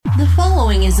The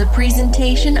following is a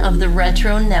presentation of the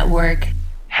Retro Network.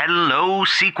 Hello,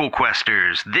 Sequel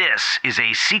Questers. This is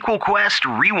a Sequel Quest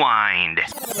Rewind.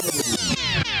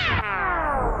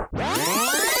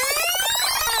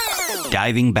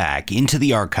 Diving back into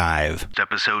the archive. It's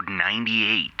episode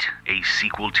 98, a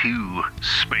sequel to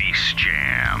Space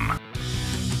Jam.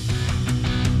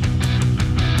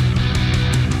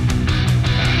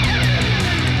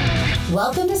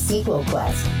 Welcome to Sequel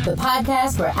Quest, the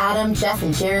podcast where Adam, Jeff,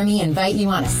 and Jeremy invite you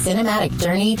on a cinematic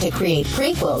journey to create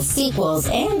prequels, sequels,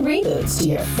 and reboots to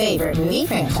your favorite movie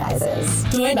franchises.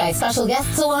 Joined by special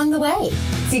guests along the way.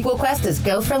 Sequel Quest is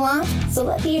go for launch, so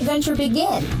let the adventure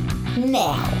begin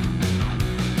now.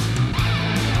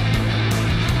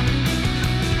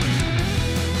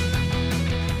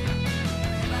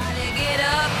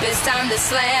 It's time to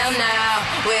slam now.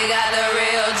 We got the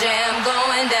real jam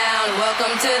going down.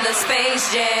 Welcome to the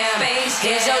Space Jam.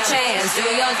 Here's your chance. Do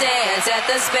your dance at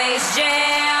the Space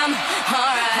Jam.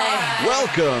 All right.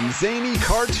 Welcome, zany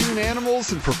cartoon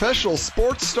animals and professional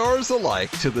sports stars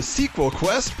alike, to the Sequel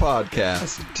Quest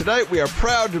podcast. Tonight we are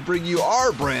proud to bring you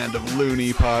our brand of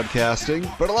loony podcasting,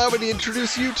 but allow me to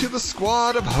introduce you to the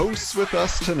squad of hosts with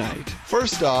us tonight.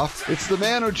 First off, it's the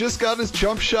man who just got his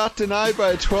jump shot denied by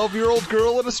a 12-year-old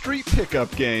girl at a street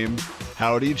pickup game.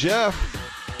 Howdy, Jeff.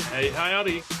 Hey,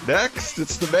 howdy. Next,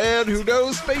 it's the man who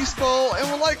knows baseball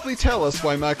and will likely tell us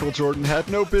why Michael Jordan had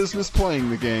no business playing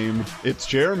the game. It's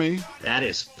Jeremy. That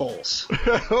is false.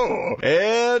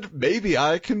 And maybe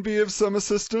I can be of some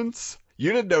assistance.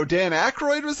 You didn't know Dan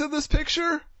Aykroyd was in this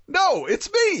picture? No, it's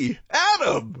me,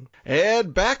 Adam.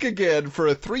 And back again for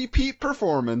a three-peat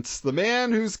performance, the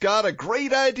man who's got a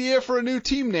great idea for a new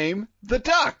team name, the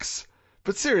Ducks.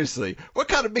 But seriously, what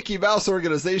kind of Mickey Mouse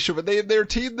organization would name their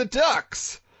team the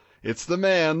Ducks? It's the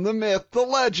man, the myth, the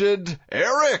legend,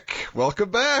 Eric.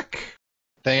 Welcome back.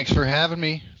 Thanks for having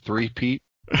me, three-peat.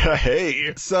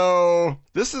 Hey, so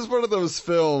this is one of those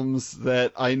films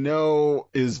that I know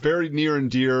is very near and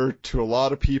dear to a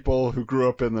lot of people who grew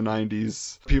up in the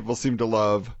 90s. People seem to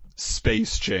love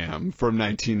Space Jam from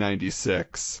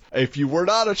 1996. If you were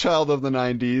not a child of the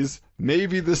 90s,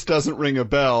 maybe this doesn't ring a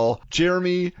bell.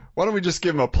 Jeremy, why don't we just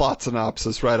give him a plot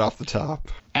synopsis right off the top?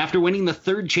 After winning the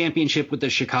third championship with the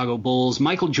Chicago Bulls,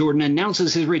 Michael Jordan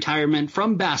announces his retirement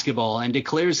from basketball and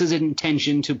declares his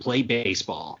intention to play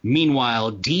baseball.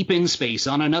 Meanwhile, deep in space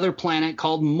on another planet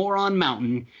called Moron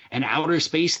Mountain, an outer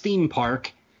space theme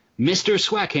park, Mr.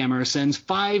 Swackhammer sends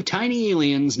 5 tiny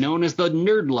aliens known as the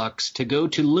Nerdlucks to go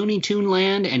to Looney Tune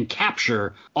Land and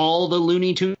capture all the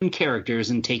Looney Tune characters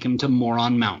and take them to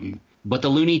Moron Mountain. But the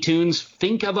Looney Tunes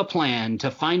think of a plan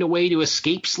to find a way to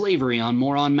escape slavery on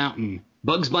Moron Mountain.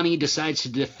 Bugs Bunny decides to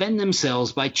defend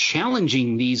themselves by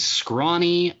challenging these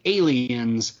scrawny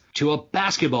aliens to a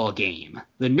basketball game.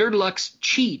 The Nerdlucks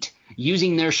cheat,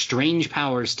 using their strange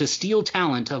powers to steal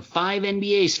talent of 5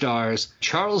 NBA stars,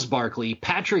 Charles Barkley,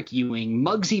 Patrick Ewing,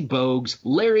 Muggsy Bogues,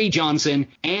 Larry Johnson,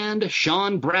 and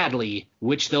Sean Bradley,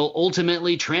 which they'll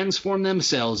ultimately transform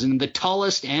themselves into the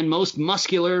tallest and most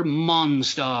muscular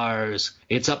Monstars.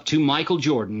 It's up to Michael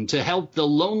Jordan to help the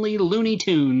lonely Looney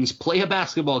Tunes play a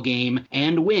basketball game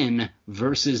and win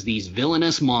versus these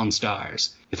villainous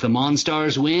Monstars. If the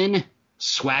Monstars win,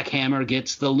 Swackhammer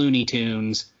gets the Looney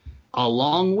Tunes,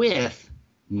 along with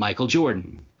Michael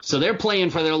Jordan. So they're playing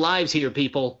for their lives here,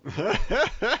 people.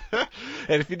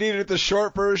 And if you needed the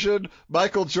short version,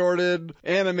 Michael Jordan,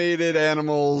 animated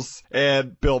animals,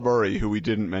 and Bill Murray, who we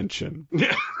didn't mention.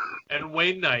 And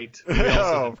Wayne Knight.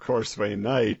 Oh, of course, Wayne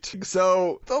Knight.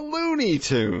 So, the Looney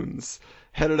Tunes.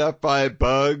 Headed up by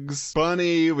Bugs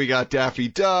Bunny, we got Daffy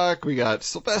Duck, we got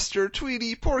Sylvester,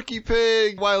 Tweety, Porky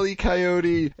Pig, Wile E.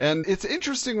 Coyote, and it's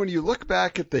interesting when you look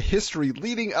back at the history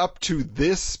leading up to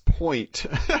this point.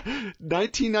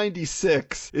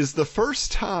 1996 is the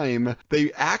first time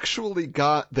they actually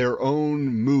got their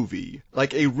own movie,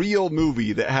 like a real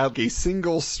movie that had a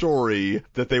single story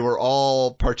that they were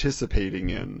all participating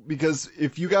in. Because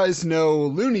if you guys know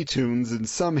Looney Tunes in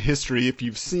some history, if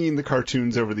you've seen the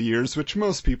cartoons over the years, which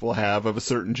most people have of a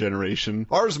certain generation.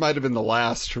 Ours might have been the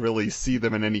last to really see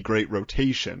them in any great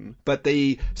rotation. But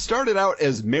they started out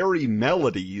as Merry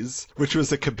Melodies, which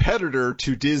was a competitor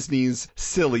to Disney's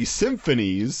Silly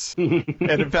Symphonies. And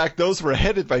in fact, those were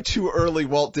headed by 2 early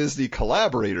Walt Disney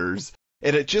collaborators.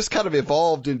 And it just kind of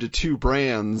evolved into two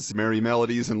brands, Merry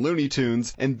Melodies and Looney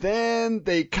Tunes, and then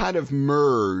they kind of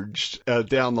merged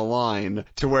down the line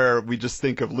to where we just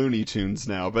think of Looney Tunes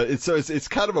now. But it's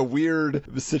kind of a weird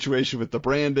situation with the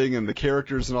branding and the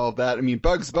characters and all of that. I mean,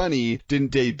 Bugs Bunny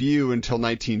didn't debut until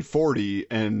 1940,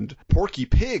 and Porky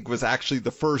Pig was actually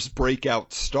the first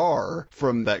breakout star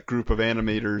from that group of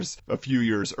animators a few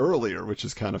years earlier, which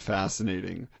is kind of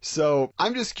fascinating. So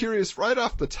I'm just curious, right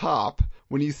off the top,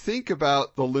 when you think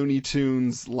about the Looney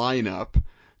Tunes lineup,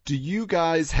 do you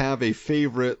guys have a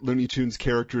favorite Looney Tunes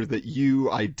character that you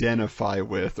identify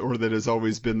with or that has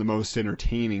always been the most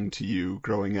entertaining to you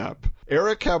growing up?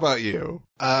 Eric, how about you?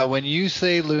 When you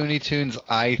say Looney Tunes,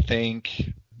 I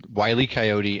think Wile E.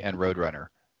 Coyote and Roadrunner.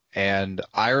 And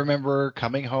I remember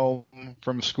coming home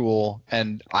from school,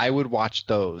 and I would watch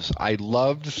those. I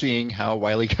loved seeing how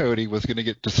Wile E. Coyote was going to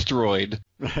get destroyed,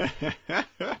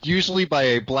 usually by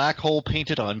a black hole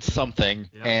painted on something.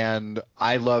 Yeah. And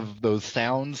I love those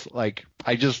sounds. Like,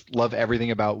 I just love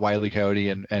everything about Wile E. Coyote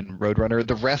and Roadrunner.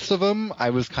 The rest of them, I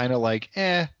was kind of like,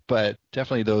 but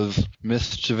definitely those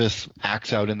mischievous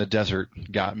acts out in the desert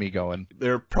got me going.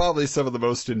 They're probably some of the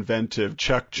most inventive.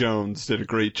 Chuck Jones did a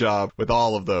great job with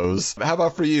all of those. How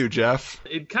about for you, Jeff?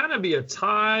 It'd kind of be a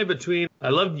tie between, I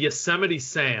loved Yosemite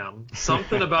Sam.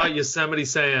 Something about Yosemite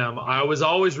Sam. I was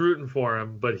always rooting for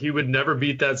him, but he would never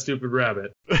beat that stupid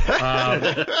rabbit.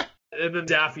 And then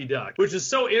Daffy Duck, which is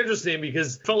so interesting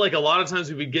because it felt like a lot of times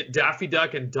we would get Daffy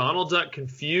Duck and Donald Duck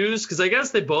confused because I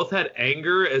guess they both had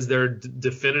anger as their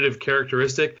definitive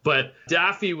characteristic, but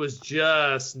Daffy was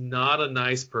just not a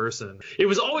nice person. It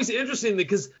was always interesting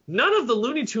because none of the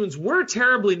Looney Tunes were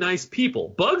terribly nice people.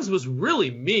 Bugs was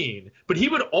really mean, but he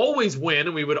would always win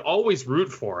and we would always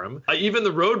root for him. Even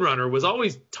the Roadrunner was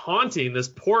always taunting this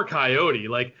poor coyote.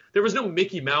 Like, there was no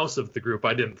Mickey Mouse of the group,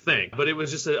 I didn't think, but it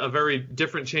was just a very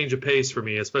different change of pace for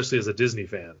me, especially as a Disney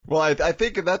fan. Well, I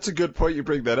think that's a good point you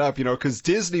bring that up, because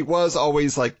Disney was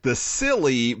always like the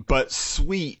silly but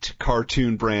sweet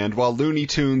cartoon brand, while Looney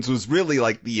Tunes was really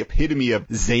like the epitome of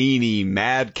zany,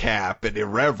 madcap, and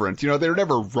irreverent. They were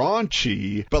never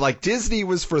raunchy, but like Disney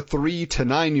was for 3 to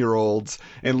 9-year-olds,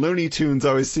 and Looney Tunes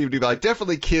always seemed to be like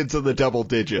definitely kids in the double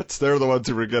digits. They're the ones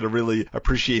who were going to really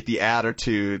appreciate the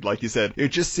attitude. Like you said, it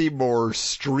just seemed more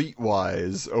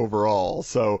streetwise overall.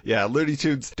 So yeah, Looney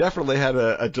Tunes definitely had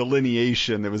a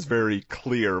delineation that was very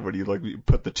clear when you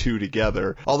put the two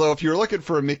together. Although if you're looking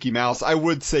for a Mickey Mouse, I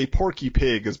would say Porky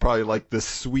Pig is probably like the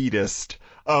sweetest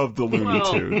of the Looney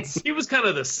Tunes. He was kind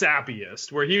of the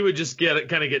sappiest, where he would just get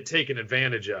taken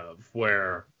advantage of,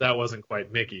 where that wasn't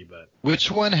quite Mickey, but...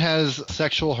 Which one has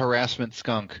sexual harassment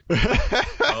skunk?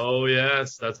 Oh,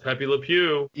 yes, that's Pepe Le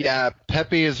Pew. Yeah,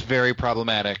 Pepe is very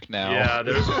problematic now. Yeah,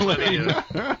 there's plenty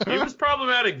of... He was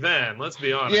problematic then, let's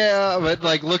be honest. Yeah, but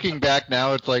like looking back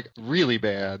now, it's like really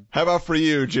bad. How about for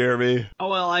you, Jeremy? Oh,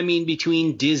 well, I mean,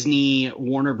 between Disney,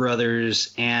 Warner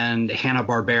Brothers, and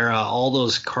Hanna-Barbera, all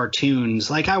those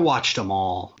cartoons, like I watched them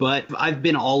all, but I've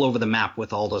been all over the map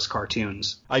with all those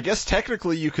cartoons. I guess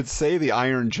technically you could say the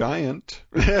Iron Giant.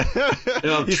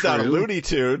 He's not a Looney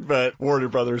Tune, but Warner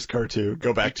Brothers cartoon.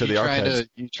 Go back to the archives.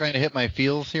 You trying to hit my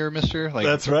feels here, mister? Like,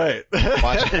 that's right.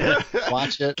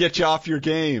 Watch it. Get you off your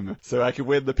game so I can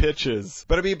win the pitches.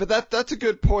 But that's a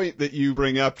good point that you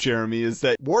bring up, Jeremy, is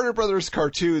that Warner Brothers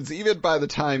cartoons, even by the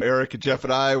time Eric and Jeff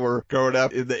and I were growing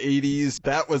up in the 80s,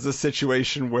 that was a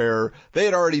situation where they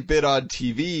had already been on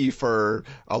TV for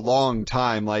a long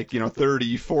time,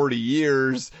 30, 40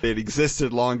 years. It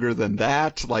existed longer than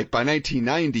that. Like by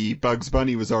 1990, Bugs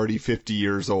Bunny was already 50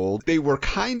 years old. They were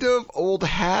kind of old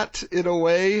hat in a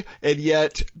way, and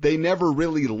yet they never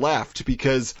really left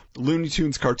because Looney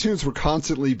Tunes cartoons were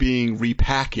constantly being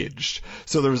repackaged.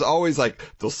 So there was always like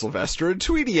the Sylvester and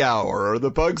Tweety Hour or the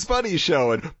Bugs Bunny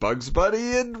show and Bugs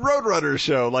Bunny and Roadrunner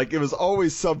show. Like it was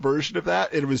always some version of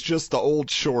that, and it was just the old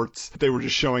shorts they were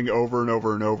just showing over and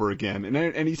over and over again. And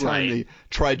anytime they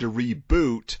tried to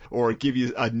reboot or give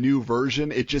you a new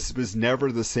version, it just was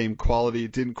never the same quality.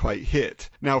 It didn't quite hit.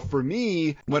 Now for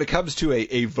me, when it comes to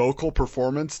a vocal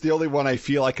performance, the only one I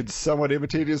feel I could somewhat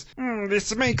imitate is,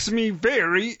 this makes me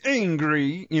very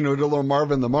angry, to little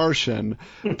Marvin the Martian.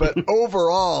 But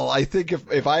overall, I think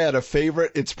if I had a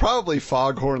favorite, it's probably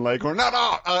Foghorn Leghorn.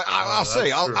 I'll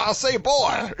say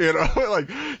boy,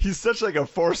 like he's such like a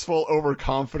forceful,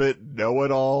 overconfident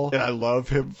know-it-all, and I love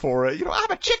him for it.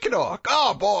 I'm a chicken hawk.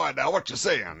 Oh boy, now what you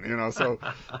saying? So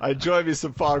I enjoy me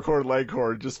some Foghorn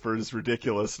Leghorn just for his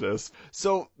ridiculousness.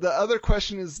 So the other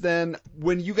question is then,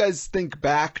 when you guys think think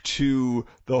back to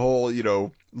the whole,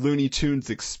 Looney Tunes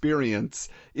experience,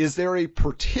 is there a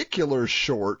particular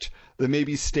short that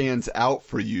maybe stands out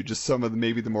for you? Just some of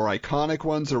maybe the more iconic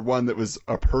ones, or one that was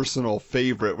a personal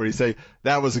favorite where you say,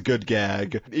 that was a good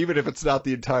gag, even if it's not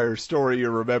the entire story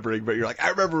you're remembering, but you're like, I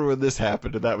remember when this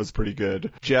happened and that was pretty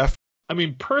good. Jeff? I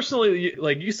mean, personally,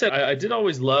 like you said, I did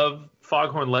always love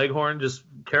Foghorn Leghorn, just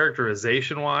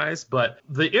characterization-wise. But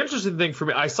the interesting thing for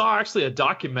me, I saw actually a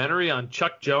documentary on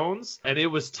Chuck Jones, and it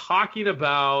was talking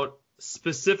about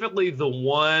specifically the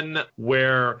one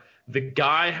where the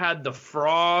guy had the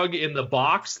frog in the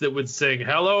box that would sing,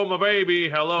 "Hello, my baby,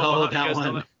 hello." Oh, that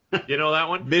one. You know that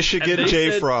one? Michigan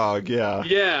J. Frog, yeah.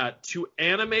 Yeah, to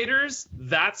animators,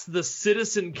 that's the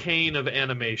Citizen Kane of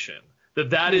animation.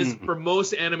 That is, for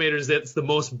most animators, that's the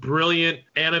most brilliant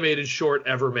animated short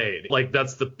ever made. Like,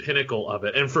 that's the pinnacle of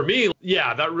it. And for me,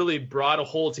 yeah, that really brought a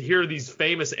whole, to hear these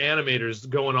famous animators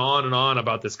going on and on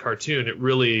about this cartoon, it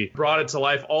really brought it to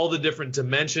life, all the different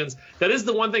dimensions. That is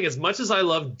the one thing, as much as I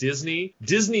love Disney,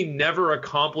 Disney never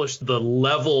accomplished the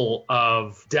level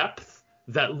of depth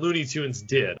that Looney Tunes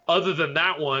did. Other than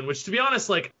that one, which, to be honest,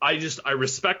 like, I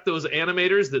respect those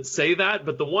animators that say that,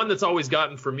 but the one that's always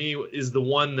gotten for me is the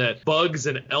one that Bugs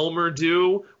and Elmer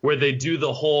do, where they do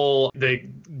the whole, they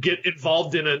get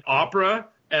involved in an opera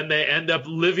and they end up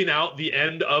living out the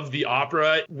end of the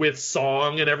opera with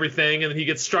song and everything, and he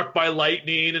gets struck by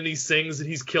lightning and he sings and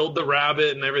he's killed the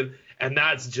rabbit and everything. And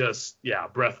that's just,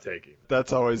 breathtaking.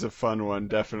 That's always a fun one,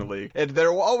 definitely. And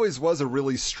there always was a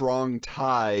really strong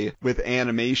tie with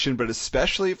animation, but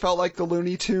especially it felt like the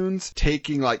Looney Tunes,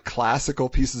 taking like classical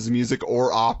pieces of music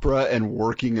or opera and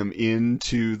working them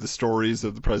into the stories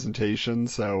of the presentation.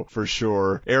 So for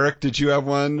sure. Eric, did you have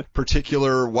one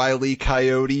particular Wile E.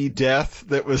 Coyote death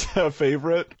that was a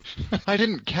favorite? I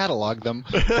didn't catalog them,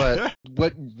 but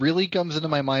what really comes into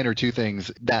my mind are two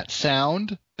things. That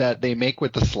sound that they make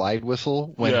with the slide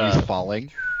whistle when he's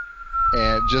falling.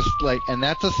 And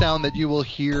that's a sound that you will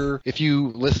hear if you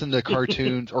listen to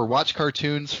cartoons or watch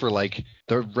cartoons for like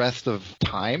the rest of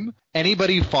time.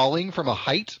 Anybody falling from a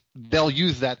height, they'll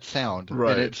use that sound.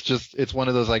 Right. And it's one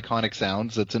of those iconic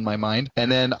sounds that's in my mind.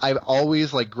 And then I've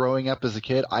always, like, growing up as a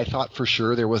kid, I thought for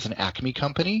sure there was an Acme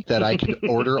company that I could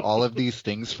order all of these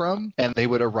things from, and they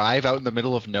would arrive out in the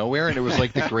middle of nowhere, and it was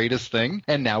like the greatest thing.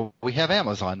 And now we have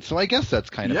Amazon. So I guess that's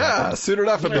kind of happened. Soon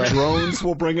enough, and the drones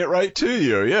will bring it right to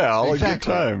you. Yeah, all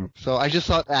exactly. A good time. So I just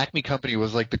thought Acme company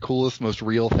was like the coolest, most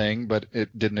real thing, but it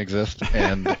didn't exist.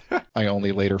 And I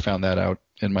only later found that out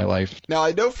in my life. Now,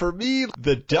 I know for me,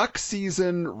 the duck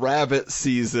season, rabbit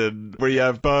season, where you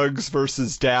have Bugs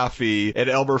versus Daffy, and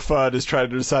Elmer Fudd is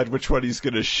trying to decide which one he's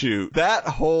going to shoot. That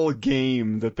whole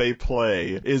game that they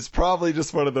play is probably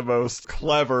just one of the most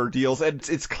clever deals, and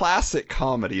it's classic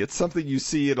comedy. It's something you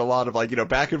see in a lot of, like,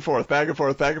 back and forth, back and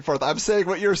forth, back and forth. I'm saying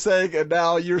what you're saying, and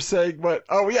now you're saying what,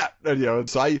 oh yeah. And,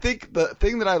 so I think the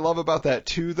thing that I love about that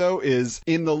too, though, is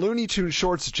in the Looney Tunes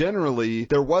shorts generally,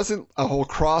 there wasn't a whole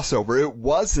crossover. It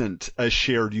wasn't a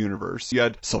shared universe. You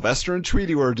had Sylvester and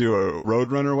Tweety were a duo,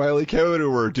 Roadrunner, Wile E. Coyote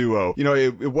were a duo.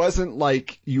 It wasn't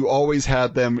like you always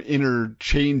had them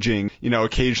interchanging.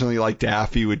 Occasionally like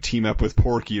Daffy would team up with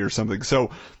Porky or something.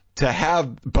 So to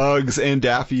have Bugs and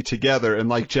Daffy together, and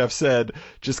like Jeff said,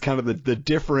 just kind of the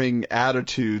differing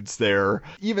attitudes there,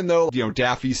 even though,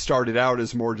 Daffy started out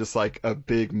as more just like a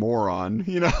big moron,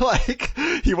 like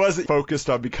he wasn't focused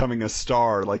on becoming a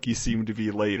star like he seemed to be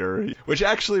later, which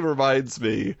actually reminds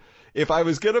me, if I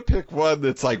was going to pick one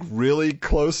that's like really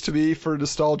close to me for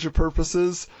nostalgia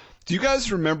purposes, do you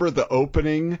guys remember the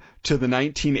opening to the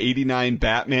 1989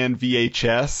 Batman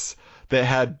VHS? That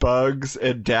had Bugs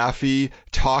and Daffy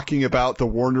talking about the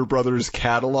Warner Brothers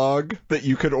catalog that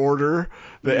you could order.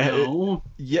 No.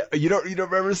 You don't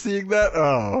remember seeing that?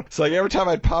 Oh. So like every time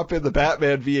I'd pop in the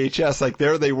Batman VHS, like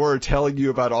there they were telling you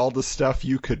about all the stuff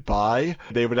you could buy.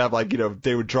 They would have like,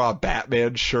 they would draw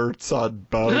Batman shirts on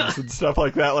Bugs and stuff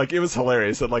like that. Like it was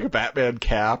hilarious. And like a Batman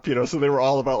cap, so they were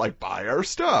all about like buy our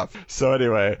stuff. So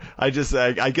anyway, I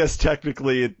guess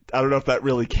technically, I don't know if that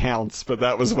really counts, but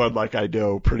that was one like I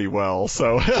know pretty well.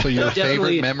 So your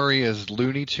favorite memory is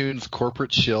Looney Tunes corporate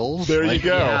shills? There you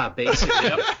go. Yeah, basically.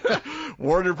 Yep.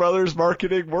 Warner Brothers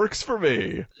marketing works for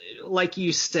me. Like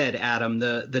you said, Adam,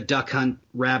 the Duck Hunt,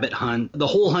 Rabbit Hunt, the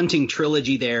whole hunting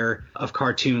trilogy there of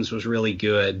cartoons was really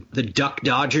good. The Duck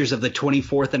Dodgers of the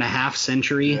 24th and a half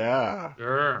century. Yeah.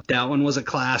 Sure. That one was a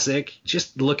classic.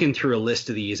 Just looking through a list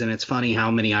of these, and it's funny how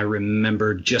many I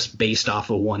remember just based off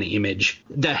of one image.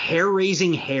 The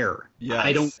hair-raising hare.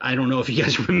 Yes. I don't know if you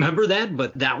guys remember that,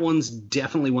 but that one's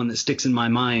definitely one that sticks in my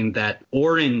mind, that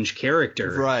orange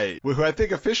character. Right. Who I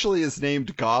think officially is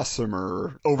named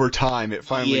Gossamer. Over time, it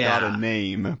finally got a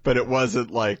name, but it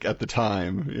wasn't like at the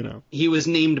time, you know. He was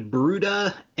named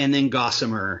Bruda and then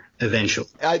Gossamer eventually.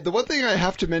 The one thing I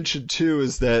have to mention too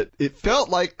is that it felt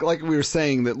like we were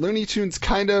saying, that Looney Tunes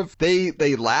kind of, they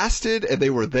lasted and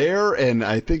they were there, and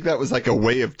I think that was like a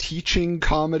way of teaching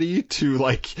comedy to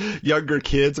like younger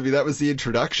kids. I mean, that was the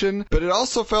introduction, but it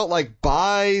also felt like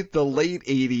by the late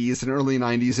 80s and early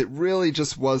 90s, it really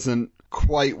just wasn't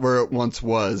quite where it once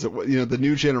was. The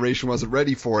new generation wasn't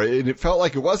ready for it, and it felt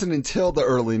like it wasn't until the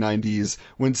early 90s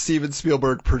when Steven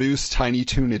Spielberg produced Tiny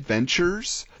Toon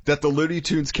Adventures that the Looney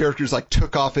Tunes characters like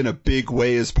took off in a big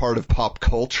way as part of pop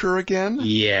culture again.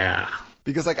 Yeah.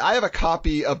 Because, like, I have a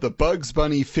copy of the Bugs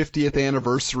Bunny 50th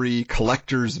Anniversary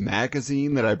Collector's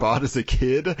Magazine that I bought as a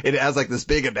kid. And it has, like, this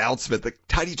big announcement that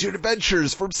Tiny Toon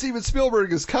Adventures from Steven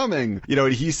Spielberg is coming. You know,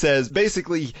 and he says,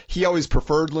 basically, he always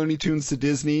preferred Looney Tunes to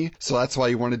Disney, so that's why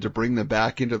he wanted to bring them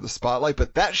back into the spotlight.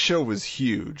 But that show was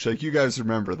huge. Like, you guys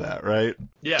remember that, right?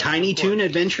 Yeah. Tiny Toon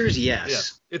Adventures? Yes.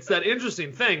 Yeah. It's that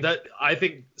interesting thing that I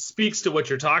think speaks to what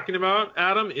you're talking about,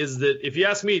 Adam, is that if you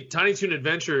ask me, Tiny Toon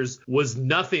Adventures was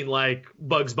nothing like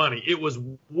Bugs Bunny. It was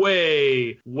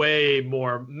way, way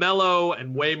more mellow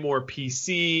and way more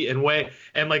PC and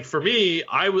like for me,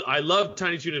 I loved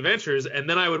Tiny Toon Adventures, and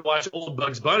then I would watch old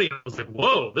Bugs Bunny and I was like,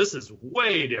 whoa, this is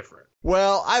way different.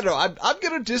 Well, I don't know. I'm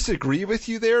going to disagree with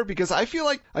you there because I feel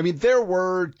like, I mean, there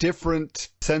were different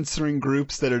censoring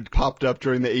groups that had popped up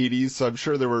during the 80s, so I'm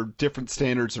sure there were different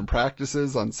standards and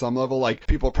practices on some level. Like,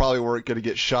 people probably weren't going to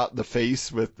get shot in the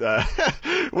face with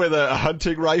with a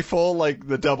hunting rifle, like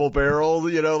the double barrel,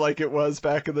 you know, like it was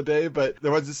back in the day, but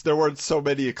there weren't so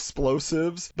many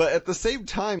explosives. But at the same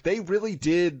time, they really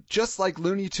did, just like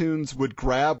Looney Tunes would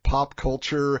grab pop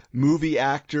culture, movie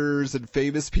actors, and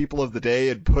famous people of the day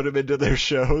and put them into their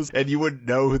shows, and you wouldn't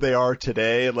know who they are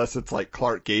today unless it's like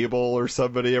Clark Gable or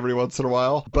somebody every once in a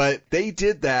while. But they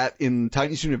did that in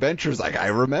Tiny Toon Adventures. Like, I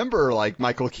remember like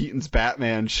Michael Keaton's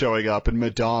Batman showing up, and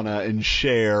Madonna and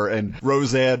Cher and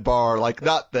Roseanne Barr. Like,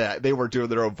 not that they were doing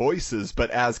their own voices,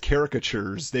 but as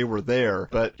caricatures, they were there.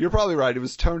 But you're probably right, it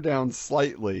was toned down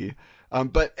slightly.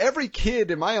 But every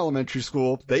kid in my elementary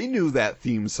school, they knew that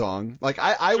theme song. Like,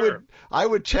 I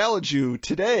would challenge you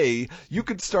today, you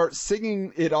could start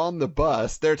singing it on the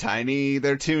bus. They're tiny,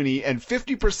 they're toony, and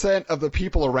 50% of the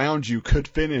people around you could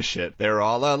finish it. They're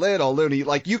all a little loony.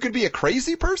 Like, you could be a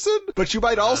crazy person, but you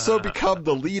might also become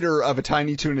the leader of a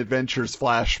Tiny Toon Adventures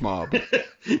flash mob.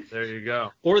 There you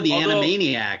go. Or the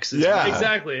Animaniacs. Yeah.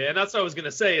 Exactly. And that's what I was going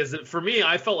to say, is that for me,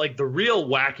 I felt like the real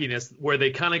wackiness where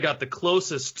they kind of got the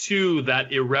closest to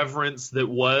that irreverence that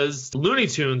was Looney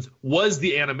Tunes was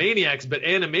the Animaniacs. But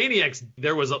Animaniacs,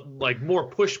 there was more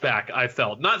pushback, I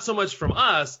felt. Not so much from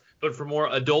us, but for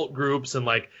more adult groups, and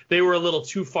like they were a little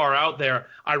too far out there,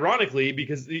 ironically,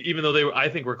 because even though I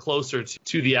think were closer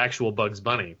to the actual Bugs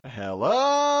Bunny.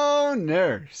 Hello,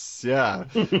 Nurse. Yeah.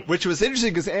 Which was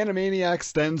interesting because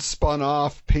Animaniacs then spun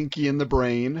off Pinky and the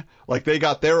Brain. Like, they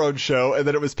got their own show, and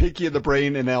then it was Pinky and the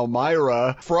Brain and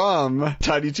Elmira from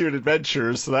Tiny Toon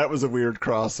Adventures, so that was a weird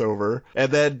crossover.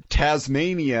 And then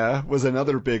Tasmania was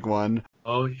another big one.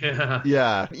 Oh, yeah.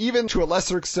 Yeah. Even to a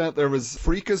lesser extent, there was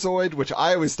Freakazoid, which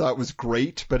I always thought was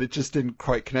great, but it just didn't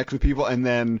quite connect with people. And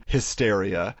then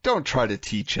Hysteria. Don't try to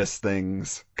teach us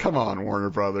things. Come on,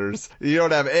 Warner Brothers. You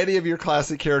don't have any of your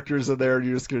classic characters in there, and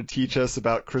you're just going to teach us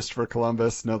about Christopher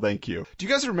Columbus? No, thank you. Do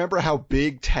you guys remember how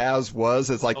big Taz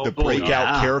was as, like, the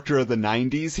breakout character of the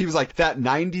 90s? He was like that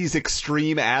 90s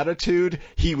extreme attitude.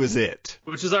 He was it.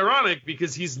 Which is ironic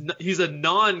because he's a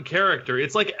non-character.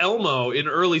 It's like Elmo in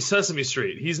early Sesame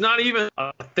Street. He's not even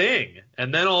a thing.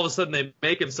 And then all of a sudden they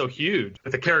make him so huge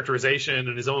with the characterization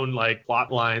and his own, like,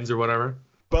 plot lines or whatever.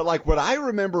 But, like, what I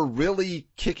remember really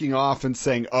kicking off and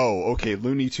saying, oh, okay,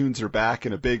 Looney Tunes are back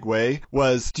in a big way,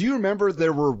 was, do you remember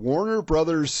there were Warner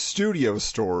Brothers studio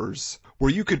stores where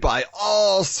you could buy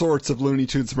all sorts of Looney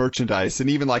Tunes merchandise and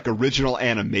even, like, original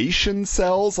animation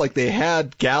cells? Like, they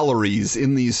had galleries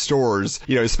in these stores,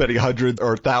 you know, spending hundreds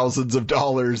or thousands of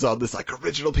dollars on this, like,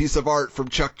 original piece of art from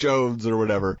Chuck Jones or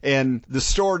whatever. And the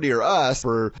store near us,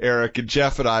 for Eric and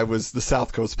Jeff and I, was the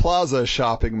South Coast Plaza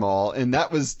shopping mall, and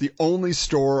that was the only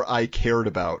store I cared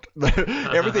about.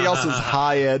 Everything else is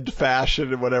high-end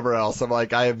fashion and whatever else. I'm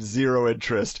like, I have zero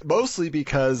interest. Mostly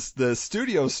because the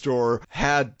studio store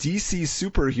had DC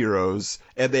superheroes,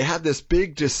 and they had this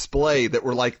big display that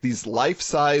were like these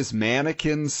life-size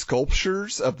mannequin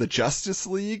sculptures of the Justice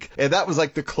League, and that was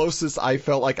like the closest I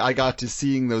felt like I got to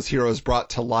seeing those heroes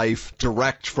brought to life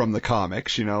direct from the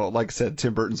comics. You know, like I said,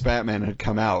 Tim Burton's Batman had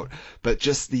come out, but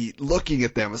just the looking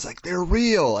at them was like, they're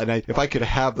real. And if I could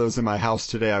have those in my house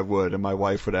today, I would, and my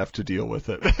wife would have to deal with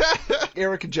it.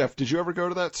 Eric and Jeff, did you ever go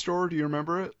to that store? Do you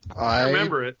remember it? I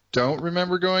remember it. Don't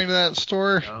remember going to that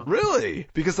store. No. Really?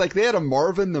 Because like they had a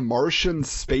Marvin the Martian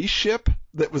spaceship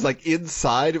that was like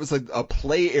inside. It was like a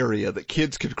play area that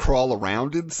kids could crawl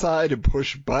around inside and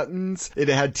push buttons. It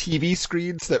had TV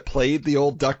screens that played the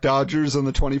old Duck Dodgers and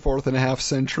the 24th and a half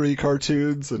century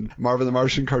cartoons and Marvin the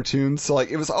Martian cartoons. So like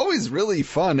it was always really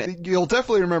fun. And you'll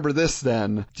definitely remember this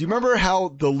then. Do you remember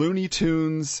how the Looney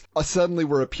Tunes suddenly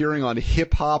were appearing on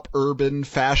hip hop urban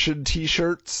fashion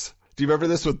t-shirts? Do you remember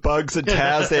this with Bugs and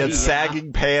Taz? They had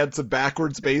sagging pants and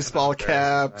backwards baseball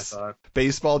caps,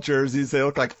 baseball jerseys. They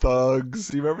look like thugs.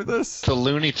 Do you remember this? The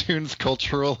Looney Tunes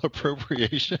cultural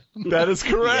appropriation. That is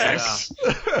correct.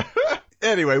 Yeah.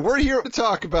 Anyway, we're here to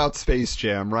talk about Space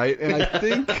Jam, right? And I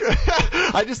think,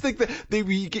 I just think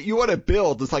that you want to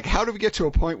build. It's like, how do we get to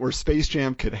a point where Space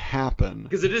Jam could happen?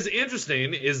 Because it is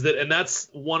interesting, is that, and that's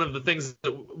one of the things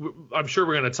that I'm sure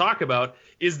we're going to talk about,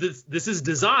 is that this is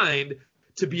designed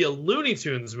to be a Looney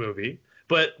Tunes movie,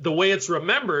 but the way it's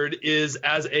remembered is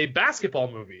as a basketball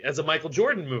movie, as a Michael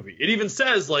Jordan movie. It even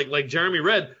says, like Jeremy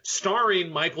read,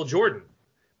 starring Michael Jordan.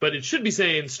 But it should be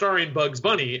saying starring Bugs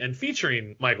Bunny and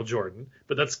featuring Michael Jordan,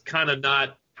 but that's kind of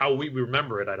not how we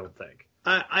remember it, I don't think.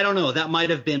 I don't know. That might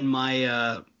have been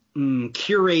my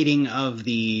curating of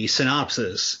the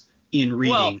synopsis in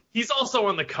reading. Well, he's also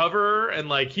on the cover, and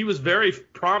like he was very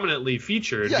prominently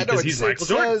featured because he's Michael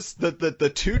Jordan. It says that the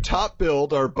two top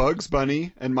billed are Bugs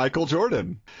Bunny and Michael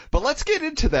Jordan. But let's get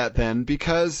into that then,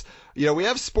 because you know we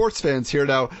have sports fans here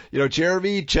now. You know,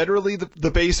 Jeremy, generally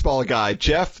the baseball guy.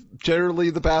 Jeff, generally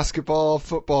the basketball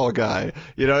football guy.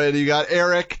 You know, and you got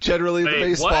Eric, generally the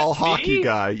baseball hockey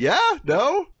guy. Yeah,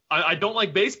 no. I don't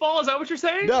like baseball. Is that what you're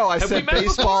saying? No, I said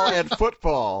baseball and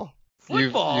football.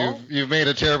 Football? You've made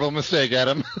a terrible mistake,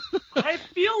 Adam. I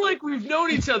feel like we've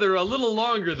known each other a little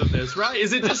longer than this, right?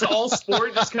 Is it just all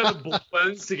sport just kind of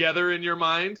blends together in your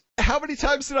mind? How many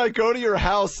times did I go to your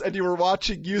house and you were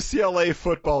watching UCLA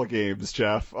football games,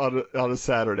 Jeff, on a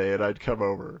Saturday, and I'd come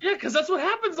over? Yeah, because that's what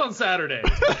happens on Saturday.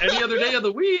 Any other day of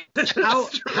the week.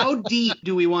 How deep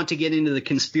do we want to get into the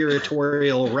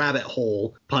conspiratorial rabbit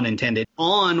hole, pun intended,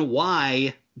 on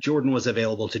why Jordan was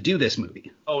available to do this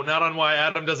movie? Oh, not on why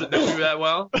Adam doesn't know you that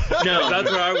well? No.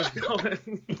 That's where I was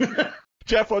going.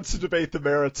 Jeff wants to debate the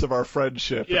merits of our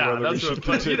friendship. Yeah, and that's what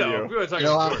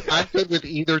I'm good with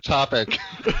either topic.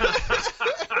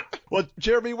 Well,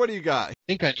 Jeremy, what do you got? I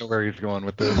think I know where he's going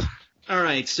with this. All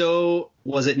right, so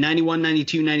was it 91,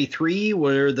 92, 93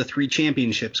 were the three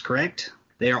championships, correct?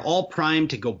 They are all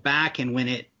primed to go back and win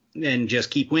it and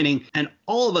just keep winning. And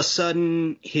all of a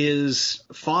sudden, his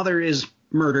father is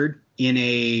murdered in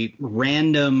a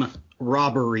random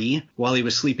robbery while he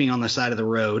was sleeping on the side of the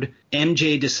road.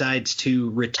 MJ decides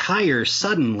to retire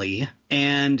suddenly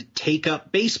and take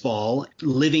up baseball,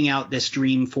 living out this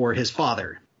dream for his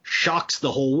father. Shocks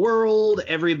the whole world.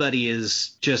 Everybody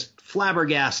is just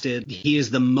flabbergasted. He is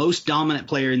the most dominant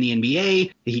player in the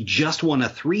NBA. He just won a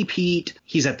three-peat.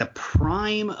 He's at the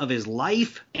prime of his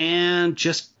life and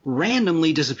just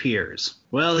randomly disappears.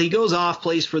 Well, he goes off,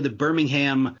 plays for the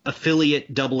Birmingham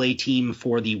affiliate AA team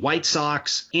for the White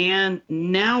Sox, and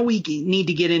now we need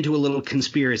to get into a little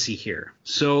conspiracy here.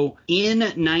 So in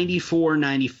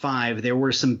 94-95, there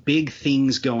were some big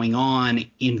things going on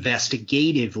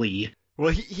investigatively.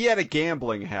 Well, he had a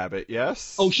gambling habit,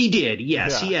 yes? Oh, he did,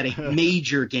 yes. Yeah. He had a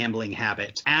major gambling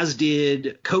habit, as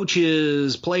did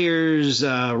coaches, players,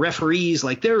 referees.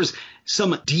 Like, there's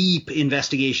some deep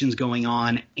investigations going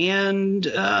on. And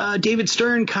David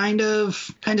Stern kind of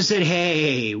said,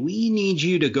 hey, we need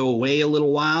you to go away a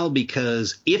little while,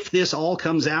 because if this all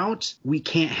comes out, we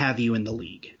can't have you in the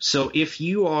league. So if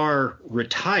you are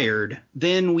retired,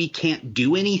 then we can't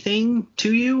do anything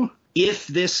to you. If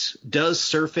this does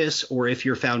surface, or if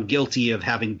you're found guilty of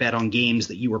having bet on games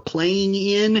that you were playing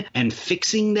in and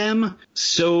fixing them.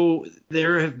 So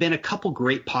there have been a couple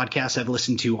great podcasts I've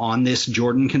listened to on this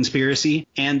Jordan conspiracy,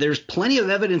 and there's plenty of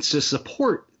evidence to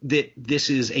support that this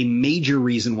is a major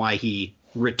reason why he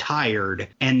retired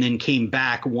and then came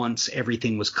back once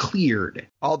everything was cleared.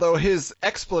 Although his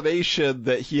explanation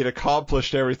that he had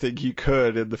accomplished everything he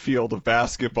could in the field of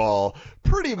basketball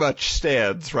pretty much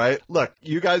stands, right? Look,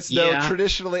 you guys know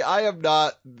traditionally I am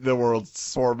not the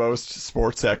world's foremost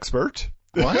sports expert.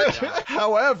 What?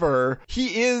 However,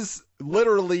 he is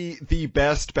literally the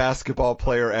best basketball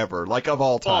player ever, like of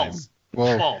all time. False.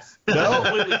 Well, False. No?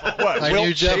 Completely false. What, I Wilt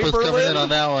knew Jeff was coming Chamberlain? in on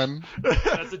that one.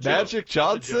 That's a joke. Magic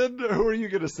Johnson? Who are you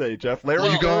going to say, Jeff? Larry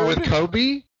Are you going Bird? with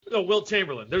Kobe? No, Wilt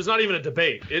Chamberlain. There's not even a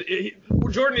debate.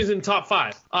 Jordan is in top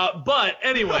 5. But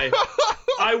anyway,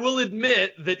 I will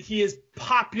admit that he is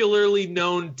popularly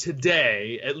known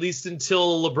today, at least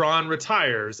until LeBron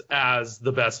retires, as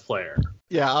the best player.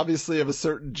 Yeah, obviously of a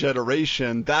certain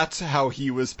generation, that's how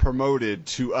he was promoted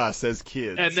to us as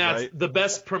kids. And that's right? the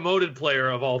best promoted player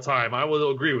of all time. I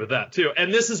will agree with that, too.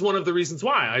 And this is one of the reasons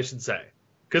why, I should say.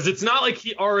 Because it's not like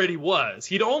he already was.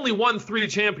 He'd only won 3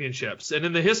 championships. And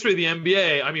in the history of the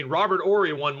NBA, I mean, Robert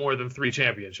Horry won more than 3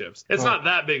 championships. It's not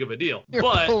that big of a deal. You're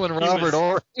but pulling Robert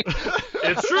Horry.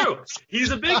 It's true.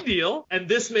 He's a big deal, and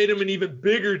this made him an even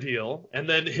bigger deal. And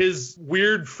then his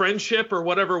weird friendship or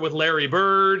whatever with Larry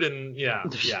Bird, and yeah.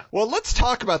 Well, let's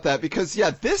talk about that because, yeah,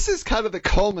 this is kind of the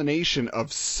culmination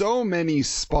of so many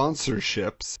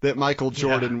sponsorships that Michael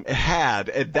Jordan had,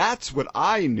 and that's what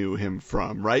I knew him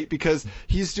from, right? Because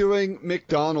he's doing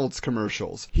McDonald's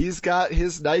commercials. He's got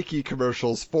his Nike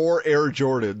commercials for Air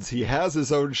Jordans. He has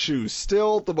his own shoes.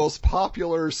 Still the most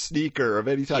popular sneaker of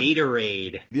any time.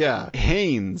 Gatorade. Yeah.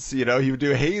 Hanes, he would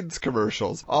do Hanes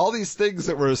commercials. All these things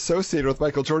that were associated with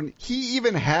Michael Jordan. He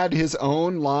even had his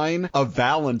own line of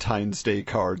Valentine's Day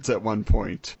cards at one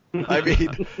point. I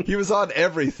mean, he was on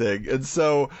everything. And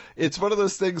so it's one of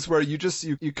those things where you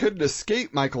couldn't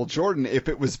escape Michael Jordan. If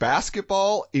it was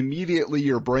basketball, immediately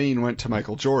your brain went to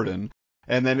Michael Jordan.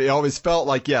 And then it always felt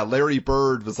like, yeah, Larry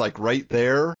Bird was like right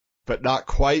there, but not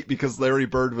quite because Larry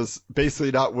Bird was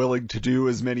basically not willing to do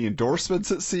as many endorsements,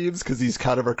 it seems, because he's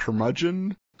kind of a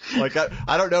curmudgeon. Like,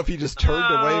 I don't know if he just turned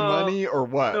away money or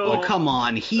what. No. Oh, come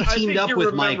on. He teamed up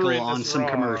with Michael on some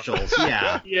commercials.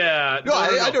 Yeah. Yeah. No,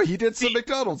 I know. He did some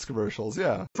McDonald's commercials,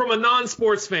 yeah. From a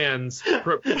non-sports fan's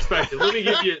perspective, let me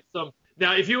give you some.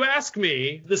 Now, if you ask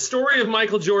me, the story of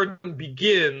Michael Jordan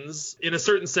begins, in a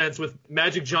certain sense, with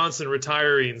Magic Johnson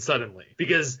retiring suddenly.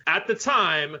 Because at the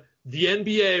time, the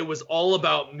NBA was all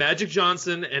about Magic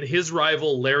Johnson and his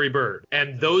rival Larry Bird.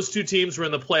 And those two teams were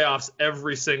in the playoffs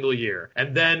every single year.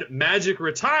 And then Magic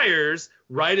retires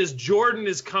right as Jordan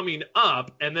is coming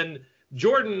up. And then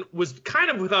Jordan was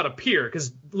kind of without a peer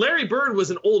because Larry Bird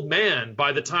was an old man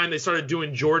by the time they started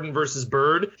doing Jordan versus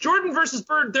Bird. Jordan versus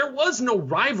Bird, there was no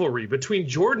rivalry between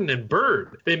Jordan and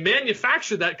Bird. They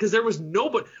manufactured that because there was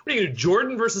nobody. What are you going to do,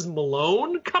 Jordan versus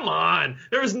Malone? Come on.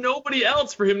 There was nobody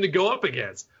else for him to go up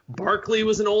against. Barkley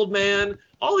was an old man.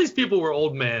 All these people were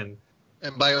old men.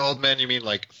 And by old man, you mean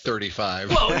like 35.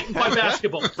 Well, by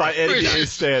basketball. By NBA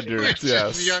standards,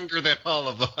 yes. Is younger than all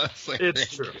of us.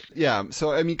 It's true. Yeah,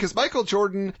 so, I mean, because Michael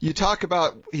Jordan, you talk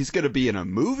about he's going to be in a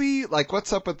movie? Like,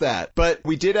 what's up with that? But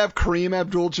we did have Kareem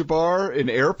Abdul-Jabbar in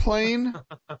Airplane.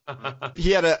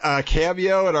 He had a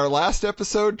cameo in our last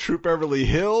episode, Troop Beverly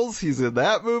Hills. He's in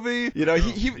that movie.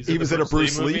 He was in a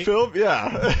Bruce Lee film.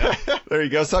 Yeah. There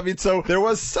you go. So, I mean, there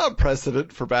was some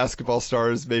precedent for basketball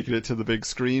stars making it to the big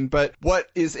screen, but what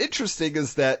is interesting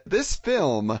is that this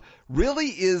film really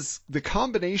is the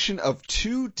combination of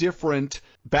 2 different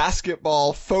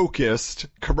basketball-focused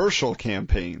commercial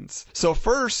campaigns. So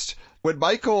first, when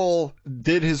Michael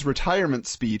did his retirement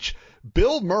speech,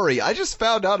 Bill Murray, I just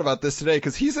found out about this today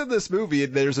because he's in this movie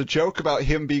and there's a joke about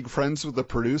him being friends with the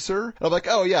producer. I'm like,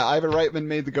 oh yeah, Ivan Reitman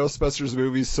made the Ghostbusters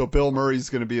movies, so Bill Murray's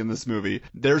going to be in this movie.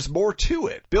 There's more to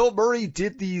it. Bill Murray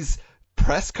did these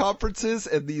press conferences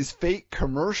and these fake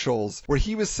commercials where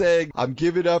he was saying, I'm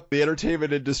giving up the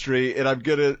entertainment industry and I'm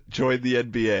going to join the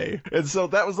NBA. And so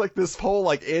that was like this whole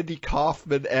like Andy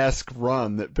Kaufman-esque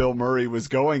run that Bill Murray was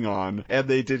going on. And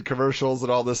they did commercials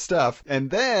and all this stuff.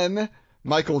 And then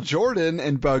Michael Jordan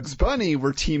and Bugs Bunny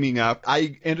were teaming up.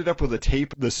 I ended up with a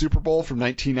tape, the Super Bowl from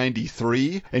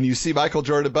 1993, and you see Michael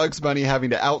Jordan and Bugs Bunny having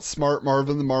to outsmart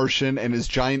Marvin the Martian and his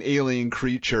giant alien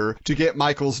creature to get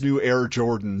Michael's new Air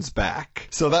Jordans back.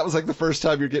 So that was like the first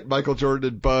time you're getting Michael Jordan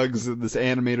and Bugs in this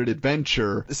animated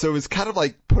adventure. So it's kind of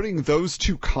like putting those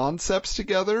 2 concepts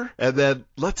together, and then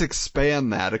let's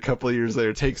expand that a couple of years later.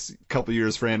 It takes a couple of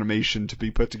years for animation to be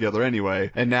put together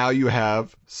anyway, and now you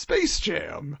have Space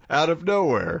Jam out of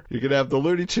nowhere. You can have the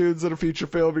Looney Tunes in a feature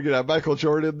film. You can have Michael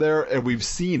Jordan there, and we've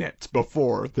seen it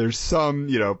before. There's some,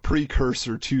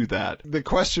 precursor to that. The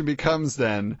question becomes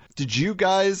then, did you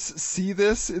guys see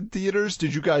this in theaters?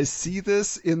 Did you guys see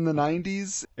this in the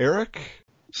 90s? Eric?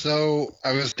 So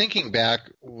I was thinking back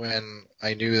when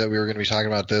I knew that we were going to be talking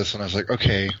about this, and I was like,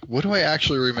 okay, what do I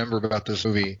actually remember about this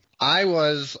movie? I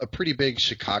was a pretty big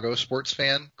Chicago sports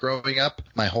fan growing up.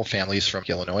 My whole family's from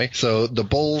Illinois. So the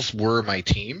Bulls were my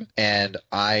team, and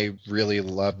I really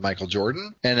loved Michael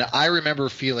Jordan. And I remember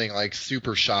feeling like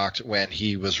super shocked when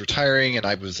he was retiring, and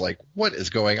I was like, what is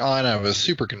going on? I was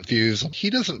super confused. He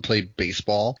doesn't play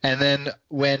baseball. And then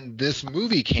when this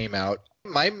movie came out,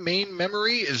 my main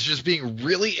memory is just being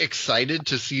really excited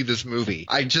to see this movie.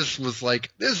 I just was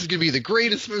like, this is going to be the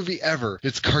greatest movie ever.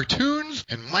 It's cartoons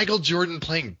and Michael Jordan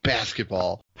playing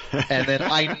basketball. And then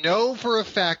I know for a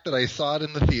fact that I saw it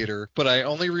in the theater, but I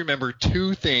only remember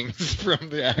two things from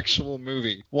the actual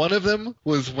movie. One of them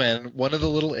was when one of the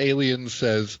little aliens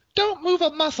says, "Don't move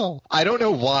a muscle." I don't know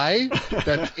why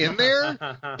that's in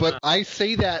there, but I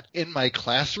say that in my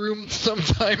classroom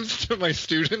sometimes to my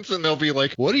students, and they'll be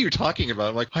like, "What are you talking about?"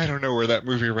 I'm like, "I don't know where that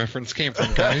movie reference came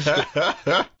from, guys."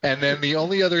 And then the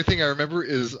only other thing I remember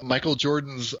is Michael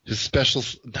Jordan's his special.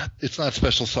 It's not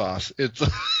special sauce. It's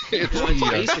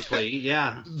basically,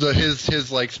 yeah.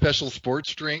 His like special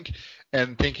sports drink,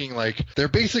 and thinking like they're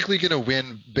basically going to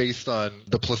win based on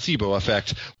the placebo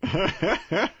effect.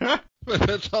 But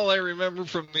that's all I remember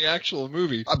from the actual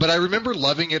movie. But I remember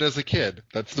loving it as a kid.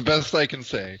 That's the best I can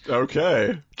say.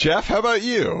 Okay. Jeff, how about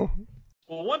you?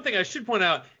 Well, one thing I should point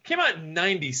out, came out in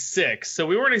 96, so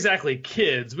we weren't exactly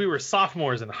kids. We were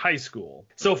sophomores in high school.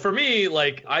 So for me,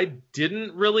 like, I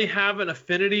didn't really have an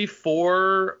affinity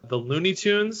for the Looney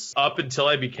Tunes up until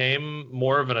I became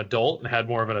more of an adult and had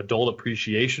more of an adult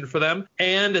appreciation for them.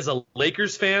 And as a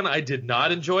Lakers fan, I did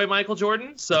not enjoy Michael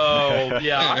Jordan. So,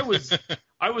 yeah,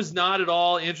 I was not at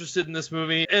all interested in this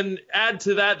movie. And add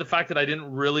to that the fact that I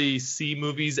didn't really see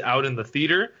movies out in the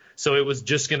theater. So it was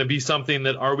just going to be something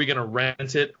that, are we going to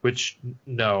rent it? Which,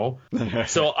 no.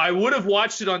 So I would have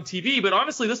watched it on TV, but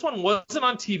honestly, this one wasn't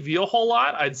on TV a whole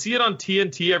lot. I'd see it on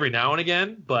TNT every now and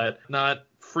again, but not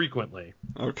frequently.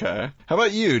 Okay. How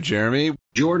about you, Jeremy?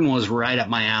 Jordan was right up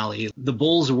my alley. The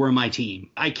Bulls were my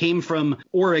team. I came from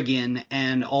Oregon,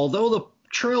 and although the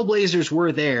Trailblazers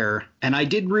were there, and I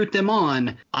did root them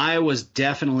on, I was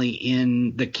definitely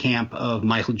in the camp of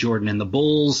Michael Jordan and the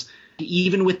Bulls.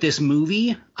 Even with this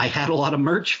movie, I had a lot of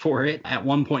merch for it at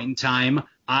one point in time.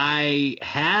 I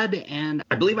had, and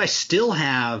I believe I still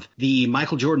have, the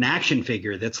Michael Jordan action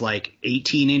figure that's like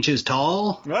 18 inches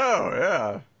tall. Oh,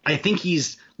 yeah. I think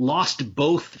he's lost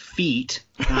both feet.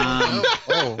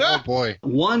 Oh boy.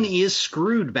 One is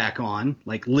screwed back on,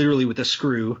 like literally with a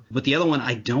screw, but the other one,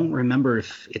 I don't remember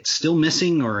if it's still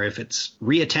missing or if it's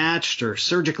reattached or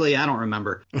surgically. I don't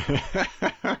remember.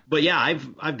 But yeah,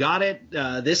 I've got it.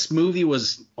 This movie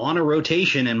was on a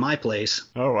rotation in my place.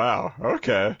 Oh, wow.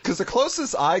 Okay. Because the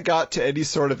closest I got to any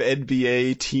sort of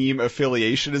NBA team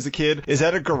affiliation as a kid is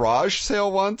at a garage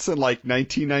sale once in like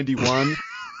 1991.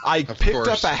 I picked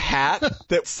up a hat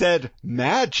that said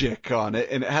Magic on it,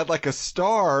 and it had like a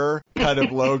star kind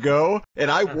of logo,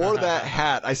 and I wore that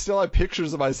hat. I still have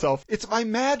pictures of myself. It's my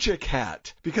Magic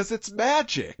hat, because it's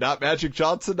Magic. Not Magic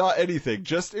Johnson, not anything.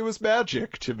 Just, it was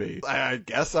Magic to me. I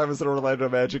guess I was an Orlando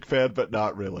Magic fan, but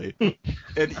not really.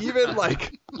 And even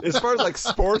like, as far as like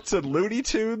sports and Looney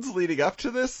Tunes leading up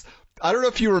to this, I don't know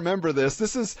if you remember this.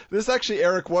 This is actually,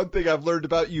 Eric, one thing I've learned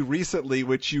about you recently,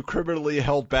 which you criminally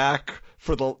held back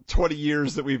for the 20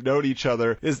 years that we've known each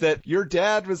other, is that your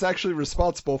dad was actually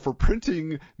responsible for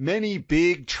printing many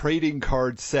big trading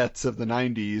card sets of the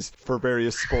 90s for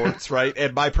various sports, right?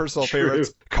 And my personal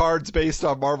favorites, cards based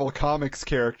on Marvel Comics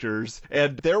characters.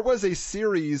 And there was a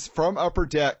series from Upper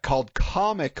Deck called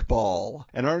Comic Ball.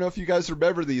 And I don't know if you guys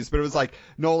remember these, but it was like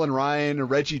Nolan Ryan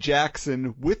and Reggie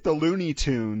Jackson with the Looney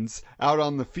Tunes out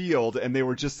on the field, and they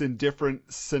were just in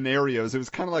different scenarios. It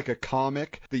was kind of like a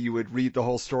comic that you would read the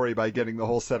whole story by getting the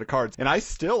whole set of cards. And I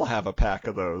still have a pack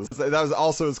of those. That was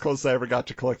also as close as I ever got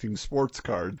to collecting sports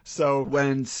cards. So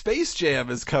when Space Jam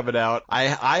is coming out, I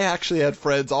actually had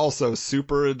friends also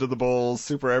super into the Bulls,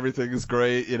 super everything is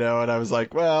great, you know, and I was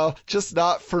like, well, just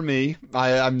not for me.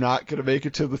 I'm not going to make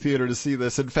it to the theater to see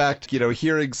this. In fact, you know,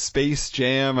 hearing Space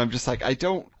Jam, I'm just like, I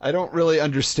don't really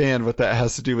understand what that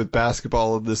has to do with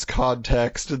basketball in this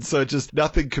context. And so it just,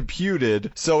 nothing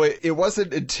computed. So it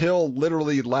wasn't until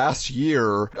literally last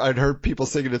year I'd heard people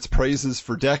singing its praises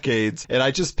for decades, and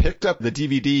I just picked up the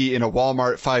DVD in a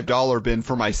Walmart $5 bin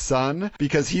for my son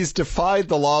because he's defied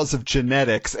the laws of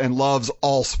genetics and loves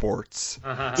all sports.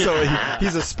 So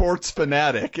he's a sports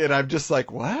fanatic, and I'm just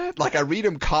like, what? Like, I read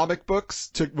him comic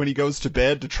books when he goes to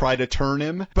bed to try to turn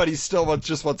him, but he still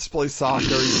just wants to play soccer.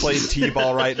 He's playing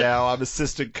t-ball right now. I'm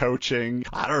assistant coaching.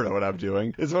 I don't know what I'm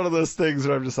doing. It's one of of those things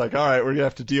where I'm just like, all right, we're gonna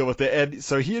have to deal with it. And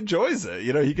so he enjoys it.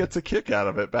 You know, he gets a kick out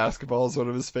of it. Basketball is one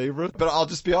of his favorites. But I'll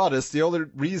just be honest, the only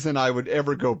reason I would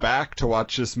ever go back to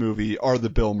watch this movie are the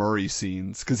Bill Murray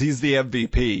scenes, because he's the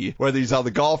MVP. Whether he's on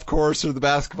the golf course or the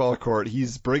basketball court,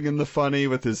 he's bringing the funny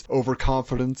with his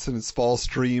overconfidence and his false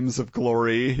dreams of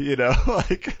glory. You know,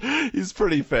 like, he's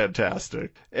pretty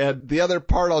fantastic. And the other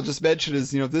part I'll just mention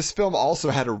is, you know, this film also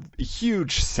had a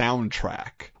huge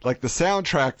soundtrack. Like, the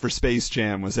soundtrack for Space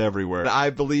Jam was everywhere.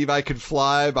 I Believe I Could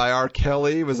Fly by R.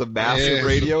 Kelly was a massive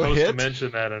radio hit. To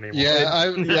mention that anymore.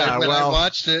 Yeah, when I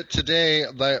watched it today,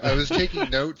 I was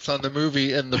taking notes on the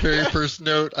movie, and the very first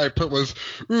note I put was,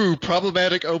 "Ooh,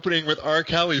 problematic opening with R.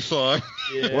 Kelly song."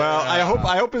 Yeah. Well,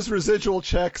 I hope his residual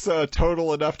checks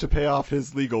total enough to pay off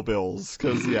his legal bills,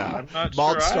 because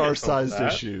Mondstar-sized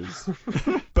issues.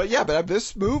 But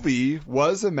this movie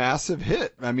was a massive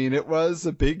hit. I mean, it was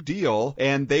a big deal,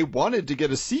 and they wanted to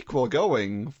get a sequel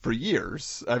going for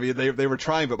years. I mean, they were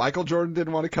trying, but Michael Jordan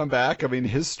didn't want to come back. I mean,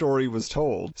 his story was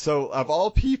told. So, of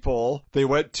all people, they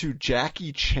went to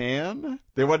Jackie Chan.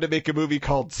 They wanted to make a movie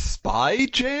called Spy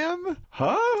Jam?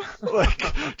 Huh?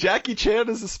 Like, Jackie Chan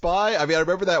is a spy? I mean, I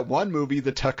remember that one movie,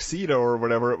 The Tuxedo or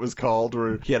whatever it was called,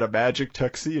 where he had a magic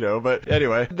tuxedo. But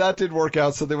anyway, that didn't work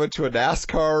out, so they went to a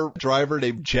NASCAR driver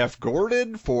named Jeff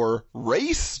Gordon for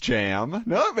Race Jam.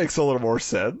 Now that makes a little more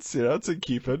sense. You know, it's in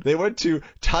keeping. They went to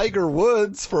Tiger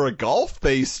Woods for a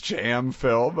golf-based jam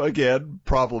film. Again,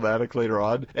 problematic later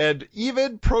on. And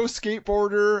even pro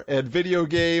skateboarder and video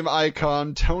game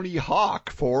icon Tony Hawk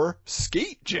for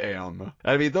Skate Jam.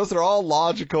 I mean, those are all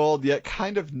logical, yet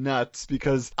kind of nuts,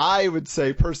 because I would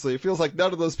say, personally, it feels like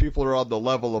none of those people are on the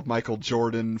level of Michael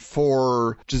Jordan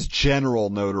for just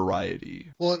general notoriety.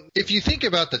 Well, if you think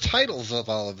about the titles of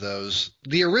all of those,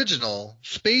 the original,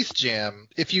 Space Jam,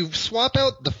 if you swap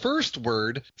out the first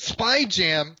word, Spy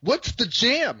Jam, what's the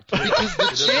jam? Because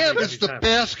the jam is the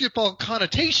basketball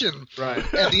connotation. Right.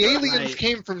 And the aliens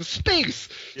came from space.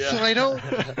 Yeah. So I don't,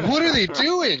 what are they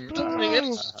doing? It doesn't make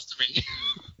any sense to me.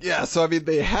 Yeah, so I mean,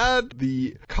 they had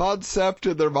the concept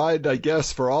in their mind, I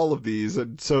guess, for all of these,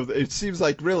 and so it seems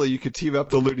like really you could team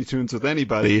up the Looney Tunes with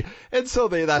anybody, and so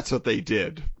that's what they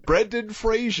did. Brendan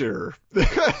Fraser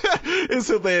is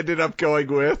who they ended up going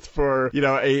with for, you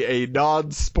know, a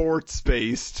non-sports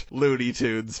based Looney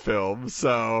Tunes film.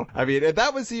 So, I mean, and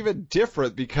that was even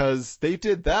different because they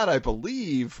did that, I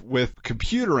believe, with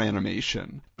computer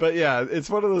animation. But yeah, it's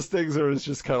one of those things where it's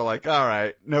just kind of like, all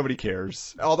right, nobody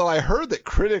cares. Although I heard that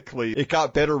critically it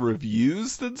got better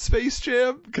reviews than Space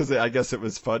Jam because I guess it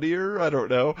was funnier. I don't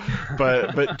know.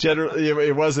 But generally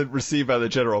it wasn't received by the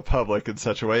general public in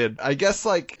such a way. And I guess,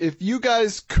 like, if you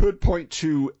guys could point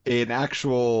to an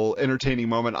actual entertaining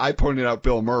moment, I pointed out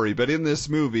Bill Murray, but in this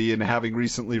movie and having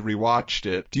recently rewatched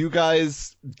it, do you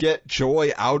guys get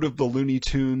joy out of the Looney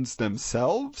Tunes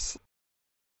themselves?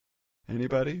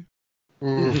 Anybody?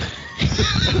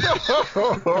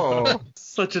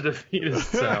 Such a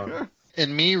defeatist sound.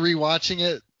 And me rewatching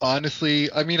it,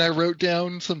 honestly, I mean, I wrote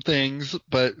down some things,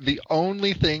 but the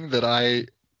only thing that I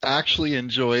actually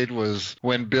enjoyed was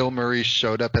when Bill Murray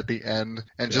showed up at the end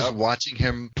and just watching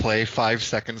him play 5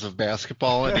 seconds of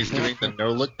basketball, and he's doing the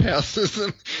no-look passes,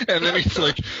 and then he's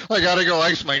like, I gotta go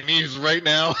ice my knees right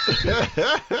now.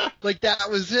 Like, that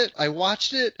was it. I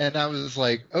watched it, and I was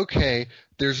like, okay,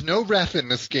 there's no ref in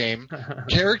this game.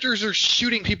 Characters are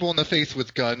shooting people in the face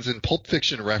with guns and Pulp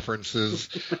Fiction references.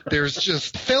 There's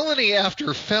just felony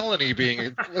after felony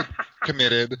being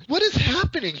committed. What is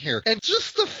happening here? And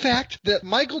just the fact that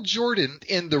Michael Jordan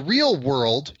in the real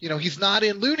world, you know, he's not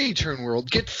in Looney Tune world,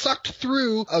 gets sucked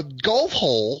through a golf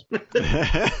hole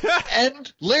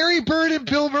and Larry Bird and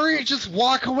Bill Murray just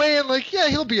walk away and like, yeah,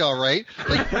 he'll be all right.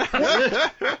 Like,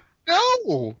 what?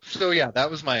 No! So yeah,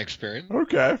 that was my experience.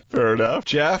 Okay, fair enough.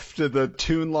 Jeff, did the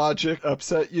tune logic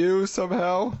upset you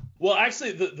somehow? Well,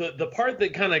 actually, the part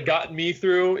that kind of got me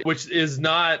through, which is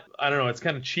not, I don't know, it's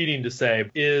kind of cheating to say,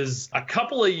 is a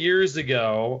couple of years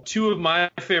ago, two of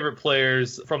my favorite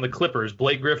players from the Clippers,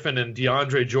 Blake Griffin and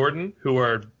DeAndre Jordan, who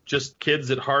are just kids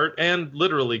at heart and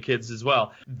literally kids as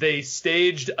well, they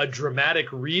staged a dramatic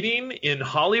reading in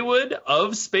Hollywood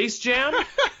of Space Jam.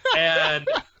 And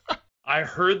I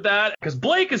heard that because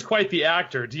Blake is quite the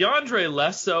actor. DeAndre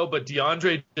less so, but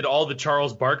DeAndre did all the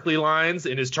Charles Barkley lines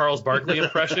in his Charles Barkley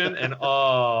impression, and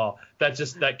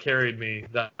that carried me.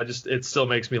 It still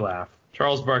makes me laugh.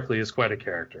 Charles Barkley is quite a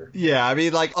character. Yeah, I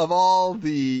mean, like, of all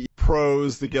the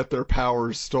pros that get their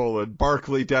powers stolen.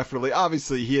 Barkley definitely,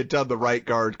 obviously, he had done the Right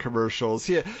Guard commercials.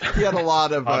 He had a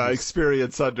lot of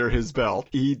experience under his belt.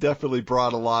 He definitely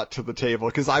brought a lot to the table,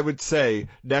 because I would say,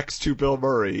 next to Bill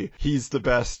Murray, he's the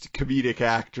best comedic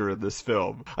actor in this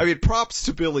film. I mean, props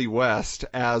to Billy West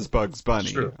as Bugs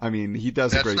Bunny. True. I mean, he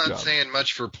does a great job. That's not saying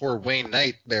much for poor Wayne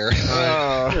Knight there.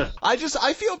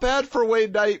 I feel bad for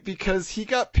Wayne Knight because he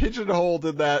got pigeonholed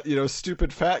in that,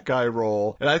 stupid fat guy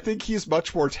role. And I think he's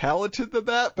much more talented than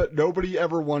that, but nobody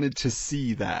ever wanted to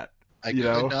see that. I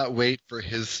could not wait for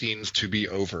his scenes to be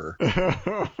over.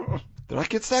 They're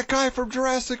like, it's that guy from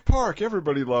Jurassic Park.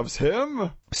 Everybody loves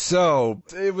him. So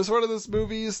it was one of those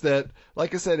movies that,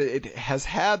 like I said, it has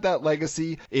had that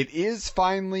legacy. It is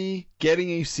finally getting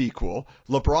a sequel.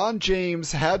 LeBron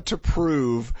James had to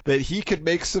prove that he could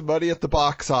make some money at the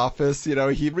box office.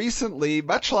 He recently,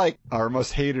 much like our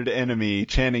most hated enemy,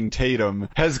 Channing Tatum,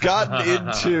 has gotten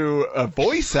into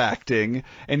voice acting,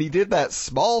 and he did that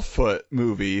Smallfoot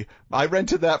movie. I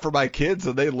rented that for my kids,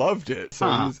 and they loved it.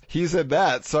 So he's in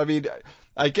that. So, I mean,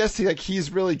 I guess he's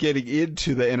really getting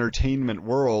into the entertainment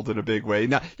world in a big way.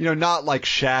 Not like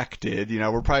Shaq did.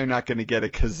 We're probably not going to get a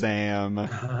Kazam.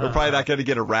 We're probably not going to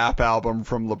get a rap album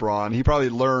from LeBron. He probably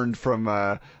learned from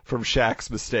Shaq's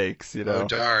mistakes. Oh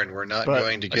darn, we're not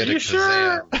going to get a Kazam.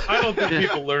 Sure? I don't think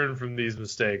people learn from these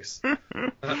mistakes.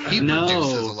 He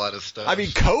produces a lot of stuff. I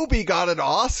mean, Kobe got an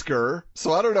Oscar,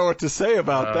 so I don't know what to say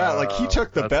about that. Like, he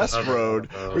took the best road.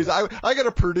 I got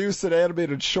to produce an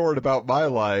animated short about my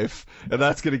life, and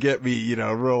that's going to get me,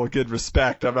 real good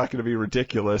respect. I'm not going to be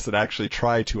ridiculous and actually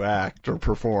try to act or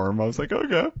perform. I was like,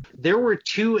 okay. There were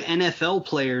 2 NFL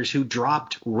players who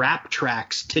dropped rap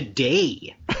tracks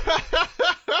today.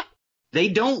 They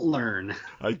don't learn.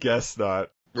 I guess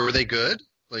not. Were they good?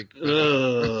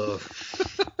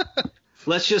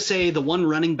 Let's just say the one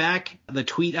running back, the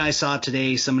tweet I saw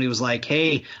today, somebody was like,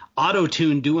 hey,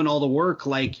 auto-tune doing all the work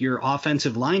like your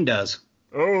offensive line does.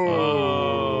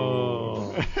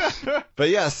 But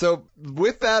yeah, so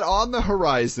with that on the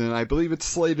horizon, I believe it's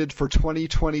slated for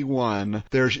 2021.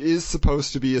 There is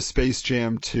supposed to be a Space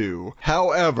Jam 2.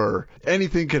 However,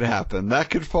 anything could happen. That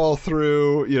could fall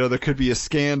through. There could be a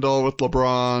scandal with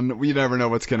LeBron. We never know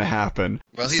what's going to happen.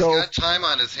 Well, he's got time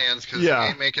on his hands because he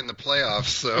ain't making the playoffs.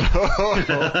 So,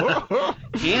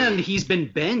 and he's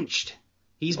been benched.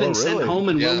 He's been sent home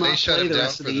and will not play the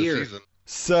rest of the year. Season.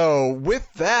 So, with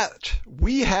that,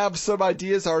 we have some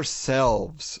ideas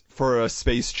ourselves for a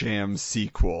Space Jam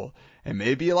sequel. And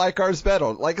maybe you like ours better.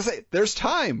 Like I say, there's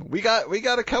time. We got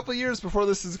a couple years before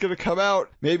this is going to come out.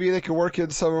 Maybe they can work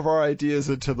in some of our ideas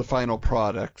into the final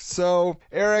product. So,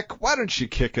 Eric, why don't you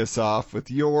kick us off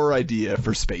with your idea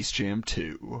for Space Jam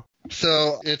 2?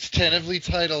 So it's tentatively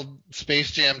titled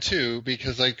Space Jam 2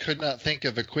 because I could not think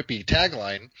of a quippy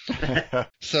tagline.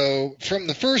 So from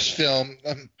the first film,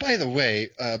 by the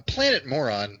way, Planet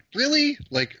Moron, really?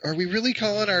 Like, are we really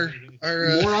calling our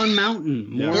Moron Mountain?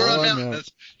 Moron Mountain.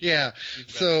 Yeah.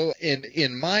 So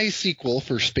in my sequel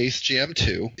for Space Jam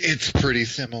 2, it's pretty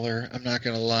similar. I'm not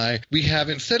going to lie. We have,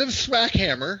 instead of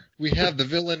Swackhammer, we have the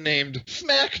villain named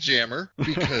Smack Jammer,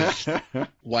 because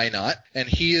why not? And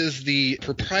he is the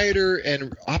proprietor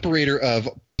and operator of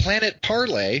Planet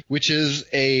Parlay, which is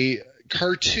a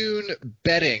cartoon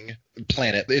betting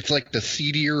planet. It's like the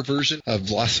seedier version of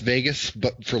Las Vegas,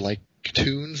 but for like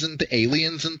cartoons and the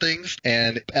aliens and things.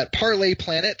 And at Parlay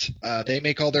Planet, they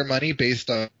make all their money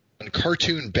based on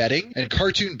cartoon betting, and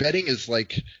cartoon betting is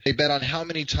like they bet on how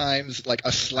many times like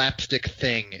a slapstick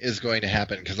thing is going to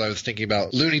happen, because I was thinking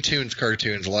about Looney Tunes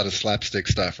cartoons, a lot of slapstick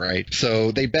stuff, right?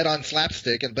 So they bet on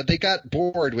slapstick, but they got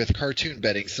bored with cartoon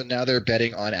betting, so now they're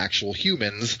betting on actual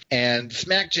humans, and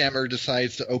Smack Jammer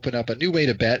decides to open up a new way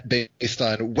to bet based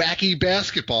on wacky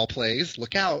basketball plays.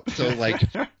 Look out. So like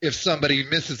if somebody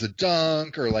misses a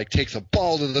dunk or like takes a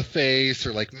ball to the face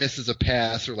or like misses a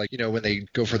pass, or like, when they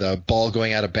go for the ball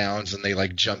going out of bounds and they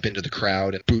like jump into the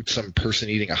crowd and boot some person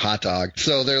eating a hot dog.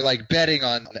 So they're like betting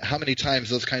on how many times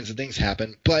those kinds of things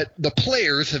happen. But the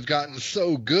players have gotten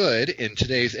so good in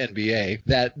today's NBA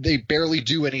that they barely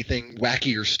do anything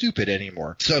wacky or stupid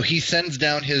anymore. So he sends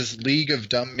down his League of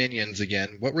Dumb Minions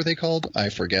again. What were they called? I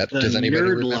forget. Does anybody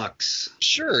remember? Nerdlux.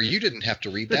 Sure, you didn't have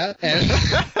to read that. And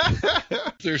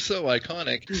They're so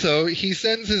iconic. So he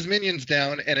sends his minions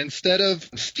down, and instead of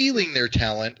stealing their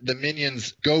talent, the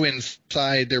minions go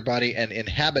inside their body and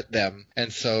inhabit them.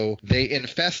 And so they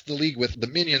infest the league with the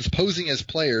minions posing as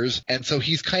players. And so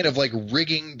he's kind of like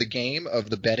rigging the game of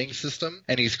the betting system.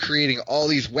 And he's creating all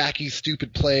these wacky,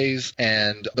 stupid plays.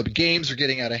 And the games are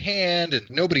getting out of hand, and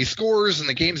nobody scores, and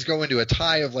the games go into a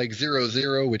tie of like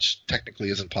 0-0, which technically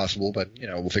isn't possible, but,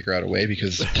 we'll figure out a way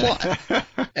because plot.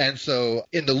 And so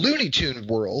in the Looney Tune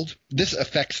world, this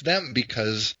affects them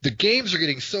because the games are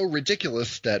getting so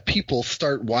ridiculous that people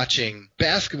start watching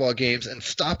basketball games and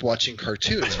stop watching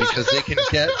cartoons because they can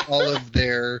get all of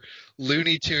their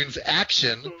Looney Tunes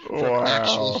action from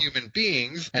actual human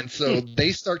beings, and so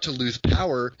they start to lose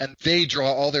power, and they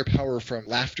draw all their power from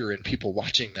laughter and people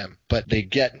watching them, but they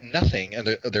get nothing, and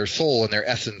their soul and their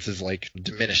essence is like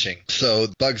diminishing. So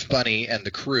Bugs Bunny and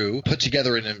the crew put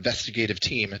together an investigative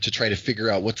team to try to figure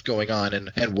out what's going on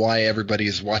and why everybody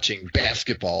is watching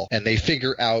basketball, and they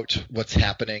figure out what's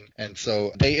happening, and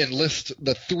so they enlist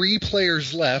the 3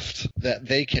 players left that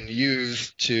they can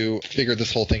use to figure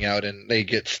this whole thing out, and they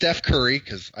get Steph Curry,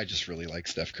 because I just really like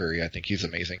Steph Curry. I think he's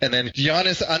amazing. And then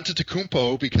Giannis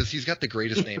Antetokounmpo, because he's got the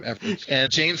greatest name ever.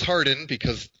 And James Harden,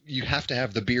 because you have to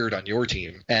have the beard on your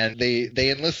team. And they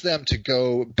enlist them to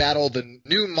go battle the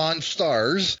new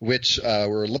Monstars, which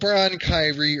were LeBron,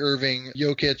 Kyrie Irving,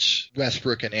 Jokic,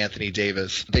 Westbrook, and Anthony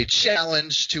Davis. They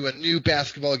challenge to a new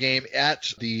basketball game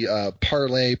at the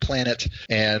Parlay Planet,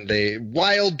 and a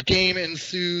wild game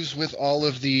ensues with all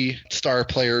of the star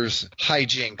players,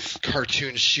 hijinks,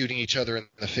 cartoons shooting each other in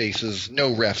the faces,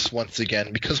 no refs once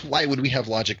again, because why would we have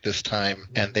logic this time?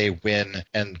 And they win,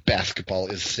 and basketball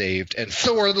is saved, and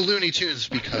so are the Looney Tunes,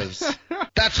 because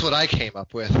that's what I came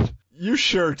up with. You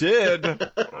sure did.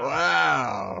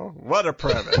 Wow, what a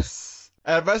premise.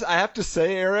 I have to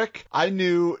say, Eric, I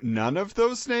knew none of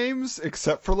those names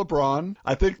except for LeBron.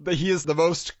 I think that he is the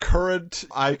most current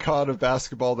icon of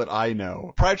basketball that I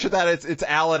know. Prior to that, it's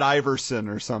Allen Iverson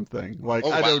or something. Like,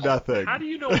 I know nothing. How do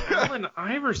you know Allen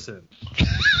Iverson?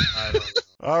 I don't know.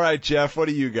 All right, Jeff, what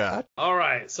do you got? All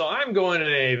right, so I'm going in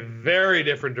a very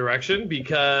different direction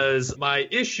because my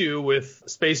issue with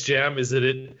Space Jam is that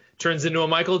it turns into a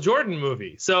Michael Jordan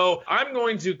movie. So I'm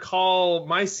going to call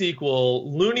my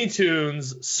sequel Looney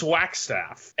Tunes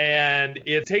Swackstaff. And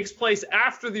it takes place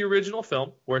after the original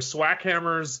film, where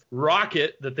Swackhammer's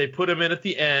rocket that they put him in at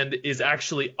the end is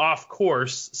actually off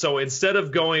course. So instead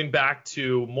of going back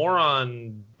to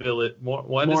Moron Village,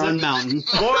 Moron Mountain.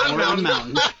 Instead,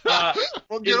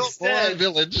 Moron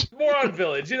Village. Moron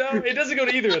Village, it doesn't go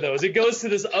to either of those. It goes to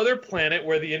this other planet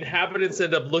where the inhabitants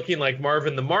end up looking like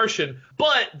Marvin the Martian,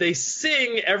 but they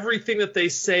sing everything that they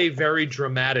say very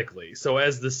dramatically. So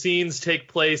as the scenes take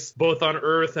place both on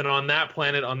Earth and on that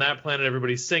planet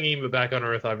everybody's singing, but back on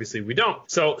Earth, obviously, we don't.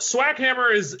 So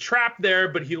Swackhammer is trapped there,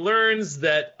 but he learns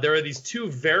that there are these 2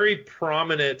 very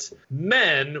prominent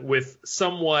men with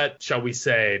somewhat, shall we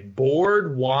say,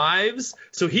 bored wives.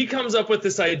 So he comes up with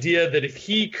this idea that if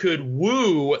he could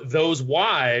woo those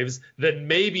wives, then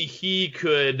maybe he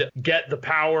could get the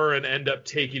power and end up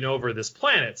taking over this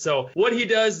planet. So what he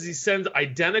does is he sends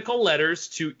identical letters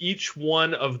to each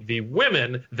one of the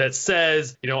women that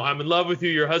says, I'm in love with you,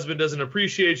 your husband doesn't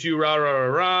appreciate you, rah, rah, rah,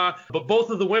 rah. But both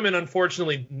of the women,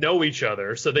 unfortunately, know each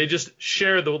other. So they just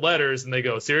share the letters and they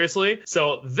go, seriously?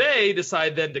 So they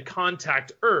decide then to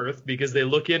contact Earth because they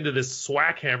look into this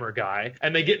Swackhammer guy,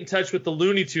 and they get in touch with the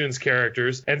Looney Tunes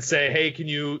characters and say, hey, can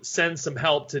you send some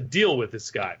help to deal with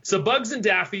this guy? So Bugs and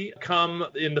Daffy come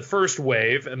in the first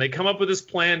wave, and they come up with this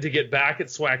plan to get back at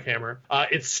Swackhammer.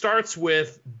 It starts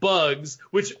with Bugs,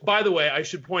 which, by the way, I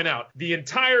should point out, the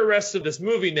entire rest of this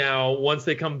movie now, once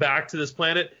they come back to this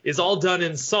planet, is all done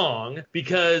in song,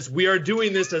 because we are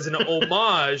doing this as an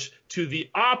homage to the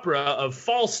opera of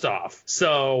Falstaff.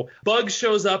 So Bugs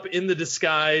shows up in the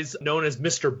disguise known as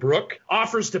Mr. Brooke,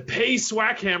 offers to pay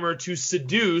Swackhammer to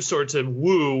seduce, or to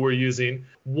woo, we're using,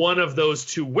 one of those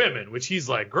 2 women, which he's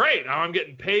like, great, now I'm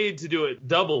getting paid to do it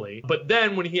doubly. But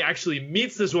then when he actually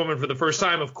meets this woman for the first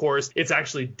time, of course, it's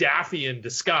actually Daffy in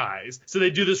disguise. So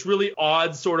they do this really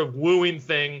odd sort of wooing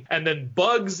thing, and then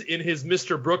Bugs in his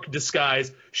Mr. Brooke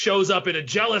disguise shows up in a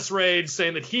jealous rage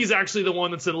saying that he's actually the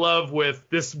one that's in love with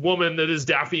this woman woman that is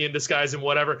Daffy in disguise and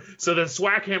whatever. So then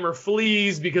Swackhammer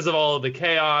flees because of all of the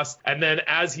chaos. And then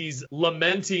as he's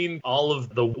lamenting all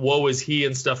of the woe is he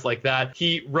and stuff like that,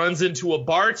 he runs into a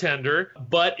bartender,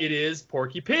 but it is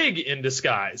Porky Pig in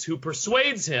disguise, who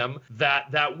persuades him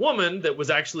that that woman that was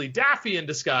actually Daffy in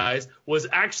disguise was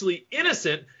actually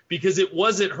innocent, because it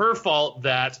wasn't her fault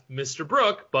that Mr.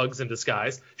 Brooke, Bugs in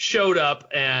disguise, showed up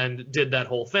and did that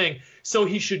whole thing. So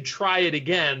he should try it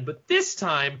again, but this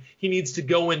time he needs to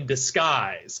go in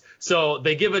disguise. So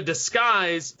they give a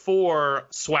disguise for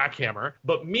Swackhammer,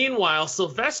 but meanwhile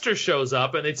Sylvester shows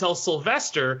up and they tell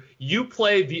Sylvester, you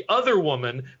play the other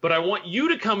woman, but I want you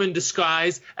to come in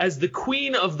disguise as the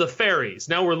Queen of the Fairies.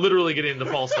 Now we're literally getting into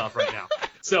Falstaff right now.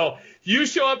 So you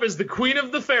show up as the Queen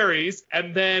of the Fairies,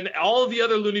 and then all of the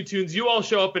other Looney Tunes, you all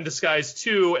show up in disguise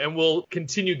too, and we'll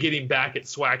continue getting back at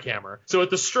Swackhammer. So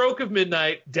at the stroke of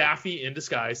midnight, Daffy in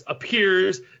disguise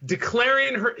appears,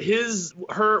 declaring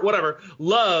her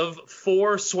love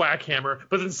for Swackhammer,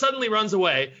 but then suddenly runs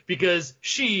away because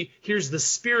she hears the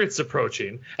spirits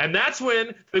approaching. And that's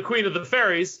when the Queen of the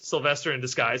Fairies, Sylvester in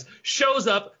disguise, shows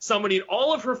up, summoning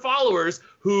all of her followers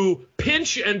who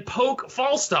pinch and poke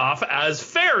Falstaff as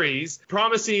fairies,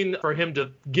 promising for him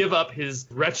to give up his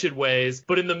wretched ways.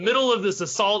 But in the middle of this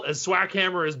assault, as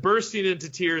Swackhammer is bursting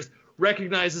into tears,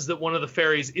 recognizes that one of the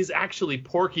fairies is actually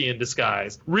Porky in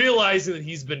disguise. Realizing that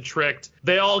he's been tricked,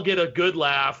 they all get a good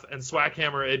laugh, and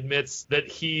Swackhammer admits that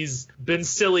he's been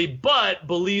silly, but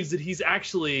believes that he's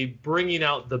actually bringing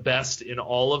out the best in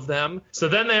all of them. So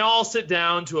then they all sit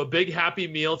down to a big happy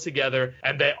meal together,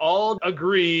 and they all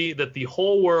agree that the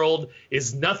whole world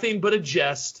is nothing but a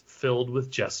jest filled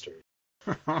with jesters.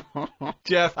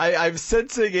 Jeff, I'm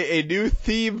sensing a new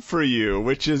theme for you,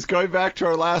 which is going back to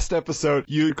our last episode.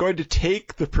 You're going to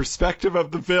take the perspective of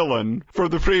the villain from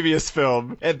the previous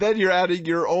film, and then you're adding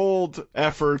your old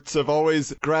efforts of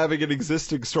always grabbing an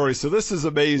existing story. So this is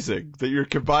amazing that you're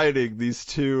combining these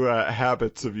two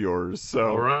habits of yours. So,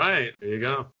 all right, there you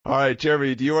go. All right,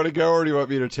 Jeremy, do you want to go or do you want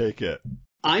me to take it?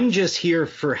 I'm just here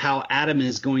for how Adam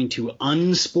is going to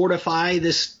unsportify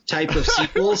this type of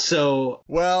sequel, so...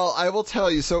 Well, I will tell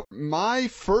you. So my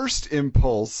first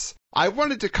impulse, I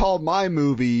wanted to call my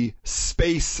movie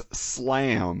Space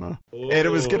Slam. Ooh. And it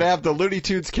was going to have the Looney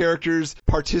Tunes characters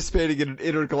participating in an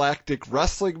intergalactic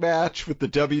wrestling match with the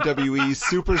WWE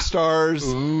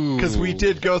superstars. Because we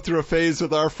did go through a phase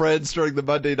with our friends during the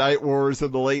Monday Night Wars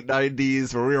in the late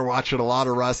 90s where we were watching a lot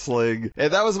of wrestling.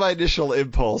 And that was my initial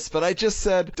impulse. But I just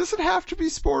said, does it have to be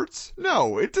sports?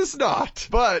 No, it does not.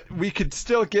 But we could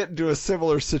still get into a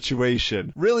similar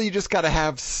situation. Really, you just got to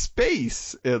have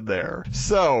space in there.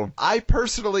 So I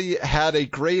personally had a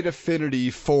great affinity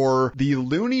for the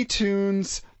Looney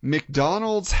Tunes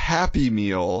McDonald's Happy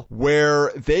Meal,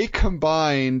 where they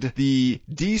combined the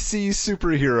DC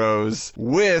superheroes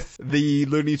with the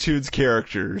Looney Tunes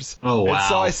characters. Oh, wow. And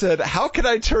so I said, how can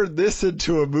I turn this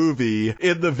into a movie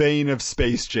in the vein of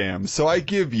Space Jam? So I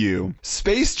give you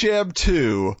Space Jam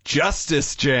 2,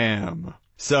 Justice Jam.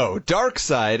 So,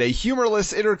 Darkseid, a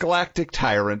humorless intergalactic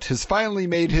tyrant, has finally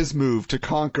made his move to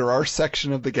conquer our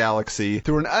section of the galaxy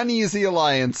through an uneasy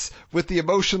alliance with the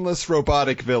emotionless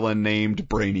robotic villain named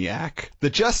Brainiac.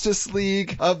 The Justice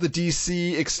League of the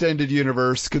DC Extended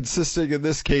Universe, consisting in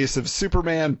this case of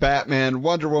Superman, Batman,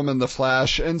 Wonder Woman, The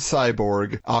Flash, and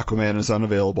Cyborg, Aquaman is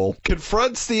unavailable,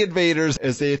 confronts the invaders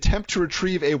as they attempt to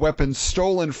retrieve a weapon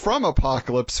stolen from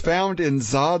Apocalypse found in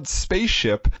Zod's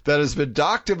spaceship that has been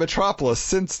docked in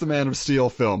Metropolis since the Man of Steel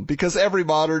film, because every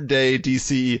modern day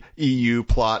DC EU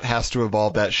plot has to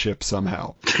involve that ship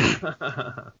somehow.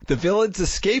 The villains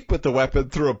escape with the weapon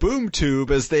through a boom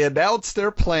tube as they announce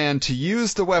their plan to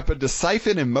use the weapon to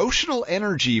siphon emotional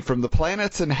energy from the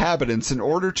planet's inhabitants in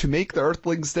order to make the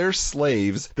Earthlings their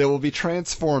slaves that will be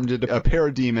transformed into a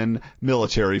parademon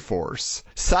military force.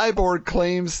 Cyborg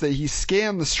claims that he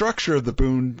scanned the structure of the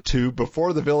boom tube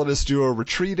before the villainous duo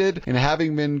retreated, and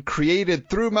having been created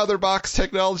through Mother Box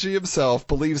technology himself,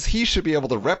 believes he should be able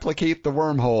to replicate the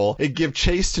wormhole and give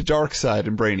chase to Darkseid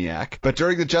and Brainiac. But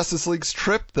during the Justice League's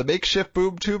trip, the makeshift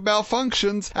boom tube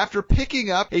malfunctions after picking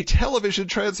up a television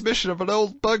transmission of an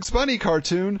old Bugs Bunny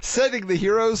cartoon, sending the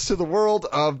heroes to the world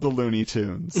of the Looney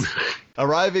Tunes.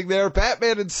 Arriving there,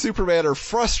 Batman and Superman are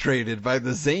frustrated by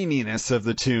the zaniness of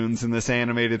the tunes in this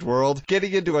animated world,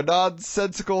 getting into a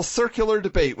nonsensical circular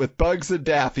debate with Bugs and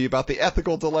Daffy about the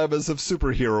ethical dilemmas of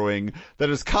superheroing that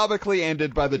is comically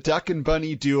ended by the Duck and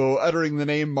Bunny duo uttering the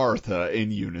name Martha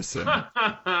in unison.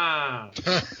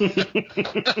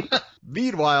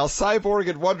 Meanwhile, Cyborg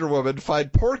and Wonder Woman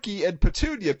find Porky and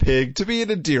Petunia Pig to be an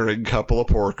endearing couple of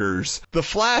porkers. The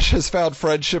Flash has found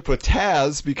friendship with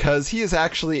Taz because he is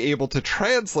actually able to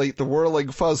translate the whirling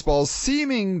fuzzball's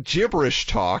seeming gibberish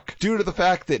talk due to the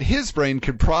fact that his brain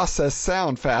can process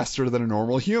sound faster than a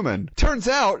normal human. Turns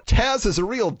out, Taz is a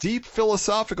real deep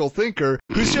philosophical thinker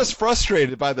who's just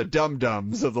frustrated by the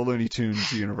dum-dums of the Looney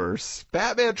Tunes universe.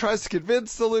 Batman tries to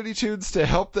convince the Looney Tunes to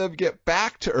help them get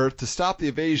back to Earth to stop the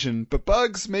invasion, but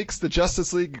Bugs makes the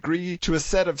Justice League agree to a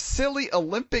set of silly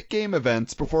Olympic game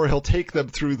events before he'll take them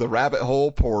through the rabbit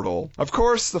hole portal. Of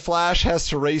course, the Flash has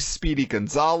to race Speedy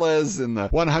Gonzalez in the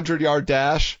 100-yard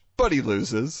dash, but he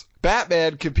loses.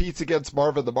 Batman competes against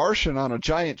Marvin the Martian on a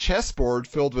giant chessboard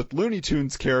filled with Looney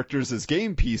Tunes characters as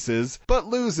game pieces, but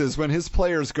loses when his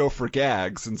players go for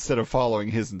gags instead of following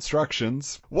his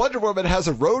instructions. Wonder Woman has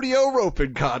a rodeo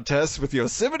roping contest with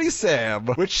Yosemite Sam,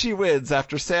 which she wins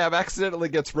after Sam accidentally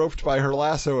gets roped by her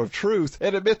lasso of truth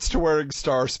and admits to wearing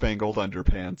star-spangled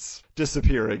underpants,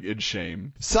 disappearing in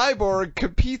shame. Cyborg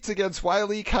competes against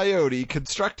Wile E. Coyote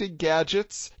constructing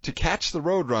gadgets to catch the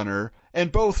Roadrunner, and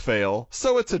both fail,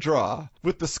 so it's a draw.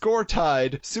 With the score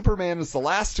tied, Superman is the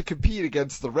last to compete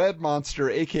against the Red Monster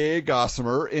aka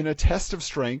Gossamer in a test of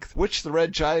strength, which the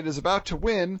Red Giant is about to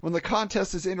win when the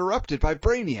contest is interrupted by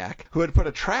Brainiac, who had put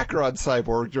a tracker on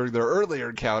Cyborg during their earlier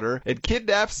encounter and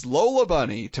kidnaps Lola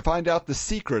Bunny to find out the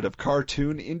secret of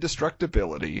cartoon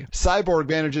indestructibility. Cyborg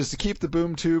manages to keep the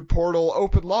boom tube portal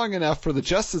open long enough for the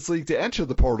Justice League to enter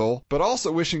the portal, but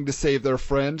also wishing to save their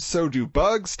friend, so do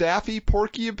Bugs, Daffy,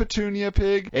 Porky and Petunia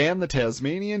Pig, and the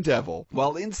Tasmanian Devil.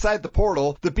 While inside the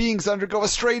portal, the beings undergo a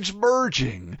strange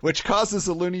merging, which causes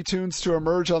the Looney Tunes to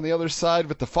emerge on the other side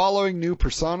with the following new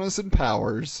personas and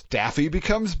powers. Daffy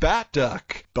becomes Bat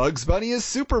Duck. Bugs Bunny is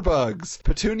Super Bugs.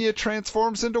 Petunia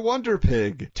transforms into Wonder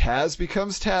Pig. Taz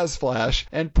becomes Taz Flash,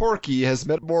 and Porky has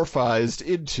metamorphized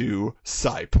into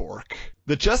Cypork.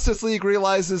 The Justice League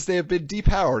realizes they have been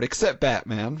depowered, except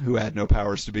Batman, who had no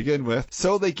powers to begin with,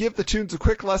 so they give the Toons a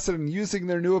quick lesson in using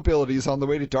their new abilities on the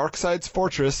way to Darkseid's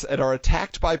fortress and are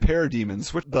attacked by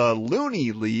parademons, which the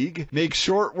Looney League makes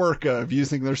short work of,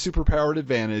 using their superpowered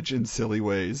advantage in silly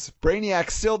ways.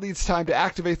 Brainiac still needs time to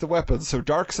activate the weapon, so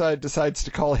Darkseid decides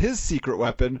to call his secret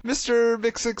weapon, Mr.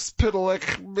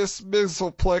 Mixixpidalic, Miss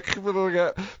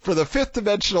Mixelplick, for the fifth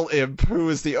dimensional imp, who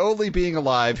is the only being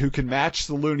alive who can match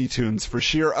the Looney Tunes for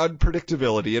sheer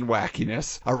unpredictability and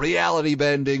wackiness. A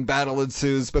reality-bending battle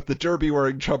ensues, but the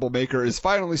derby-wearing troublemaker is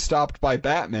finally stopped by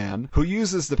Batman, who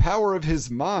uses the power of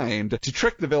his mind to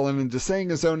trick the villain into saying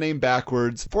his own name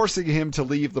backwards, forcing him to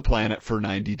leave the planet for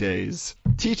 90 days.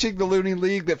 Teaching the Looney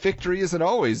League that victory isn't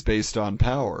always based on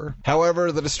power.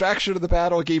 However, the distraction of the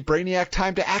battle gave Brainiac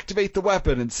time to activate the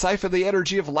weapon and siphon the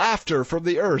energy of laughter from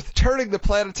the Earth, turning the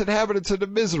planet's inhabitants into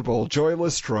miserable,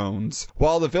 joyless drones.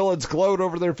 While the villains gloat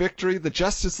over their victory, the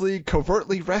Justice League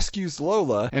covertly rescues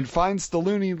Lola and finds the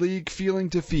Looney League feeling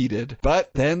defeated. But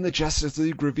then the Justice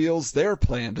League reveals their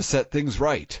plan to set things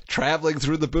right. Traveling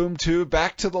through the boom tube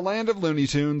back to the land of Looney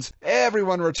Tunes,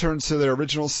 everyone returns to their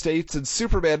original states, and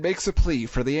Superman makes a plea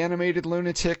for the animated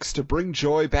lunatics to bring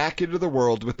joy back into the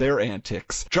world with their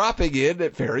antics. Dropping in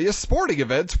at various sporting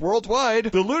events worldwide,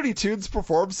 the Looney Tunes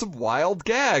perform some wild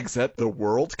gags at the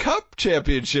World Cup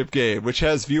Championship game, which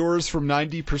has viewers from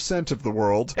 90% of the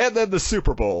world, and then the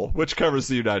Super Bowl, which covers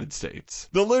the United States.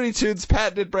 The Looney Tunes'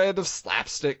 patented brand of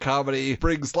slapstick comedy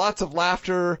brings lots of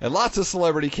laughter and lots of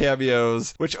celebrity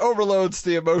cameos, which overloads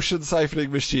the emotion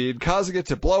siphoning machine, causing it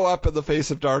to blow up in the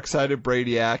face of Darkseid and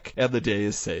Brainiac, and the day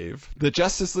is saved. The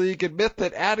Justice League admit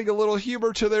that adding a little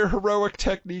humor to their heroic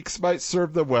techniques might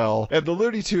serve them well, and the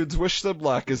Looney Tunes wish them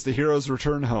luck as the heroes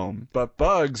return home. But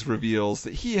Bugs reveals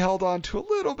that he held on to a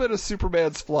little bit of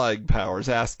Superman's flying powers,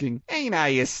 asking, "Ain't I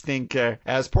a stinker?"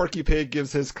 as Porky Pig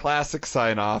gives his classic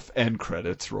sign-off and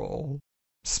credits roll.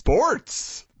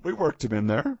 Sports! We worked him in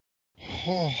there.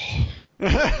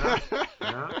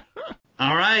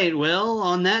 All right, well,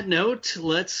 on that note,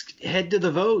 let's head to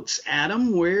the votes.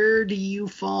 Adam, where do you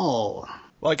fall?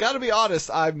 Well, I gotta be honest,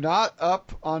 I'm not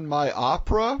up on my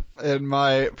opera, and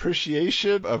my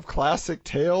appreciation of classic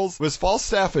tales. Was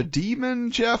Falstaff a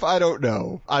demon, Jeff? I don't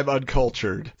know. I'm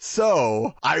uncultured.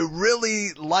 So, I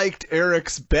really liked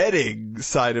Eric's betting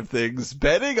side of things.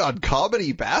 Betting on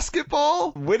comedy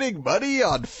basketball? Winning money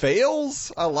on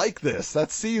fails? I like this.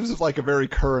 That seems like a very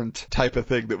current type of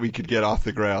thing that we could get off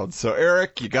the ground. So,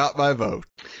 Eric, you got my vote.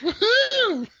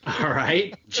 All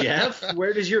right. Jeff,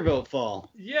 where does your vote fall?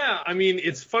 Yeah, I mean,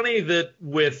 it's funny that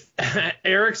with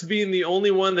Eric's being the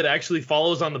only one that actually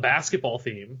follows on the basketball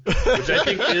theme, which I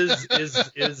think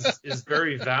is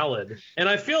very valid. And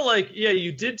I feel like, yeah,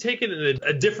 you did take it in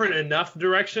a different enough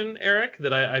direction, Eric,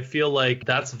 that I feel like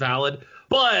that's valid.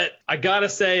 But I gotta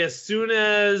say, as soon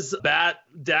as Bat,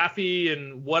 Daffy,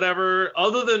 and whatever,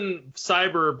 other than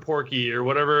Cyber Porky or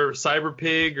whatever, Cyber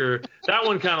Pig, or that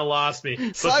one kind of lost me.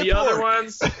 But the other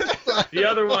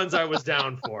ones I was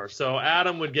down for. So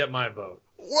Adam would get my vote.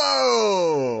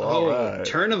 Whoa! All right.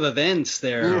 Turn of events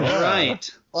there. Yeah. All right.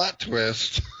 Plot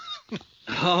twist.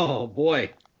 Oh,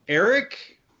 boy. Eric?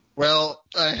 Well,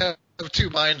 I have two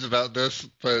minds about this,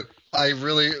 but I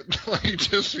really, like,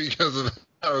 just because of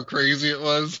how crazy it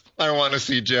was, I want to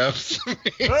see Jeff's.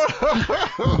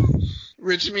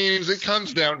 Which means it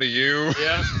comes down to you.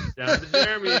 Yeah, down to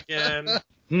Jeremy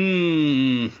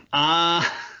again.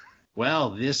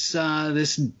 Well,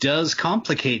 this does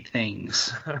complicate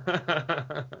things.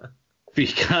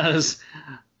 Because,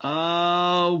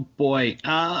 oh boy,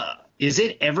 is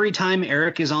it every time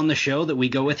Eric is on the show that we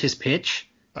go with his pitch?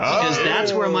 Because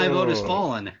that's where my vote has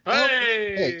fallen.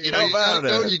 Hey, you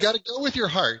got to go with your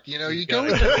heart. You go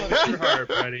with your heart,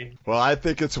 buddy. Well, I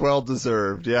think it's well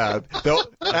deserved. Yeah,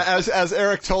 as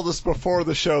Eric told us before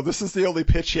the show, this is the only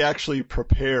pitch he actually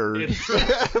prepared.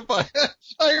 But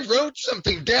I wrote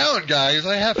something down, guys.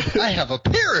 I have a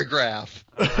paragraph.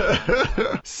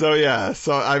 So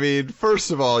I mean,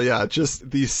 first of all, just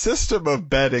the system of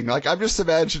betting. Like, I'm just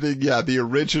imagining, the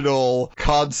original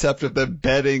concept of them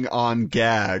betting on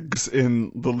gags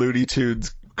in the Looney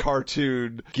Tunes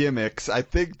cartoon gimmicks. I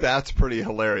think that's pretty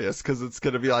hilarious because it's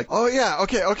going to be like, oh yeah,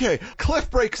 okay, Cliff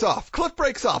breaks off. I'll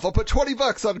put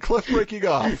 $20 on Cliff breaking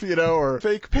off, or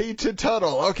fake painted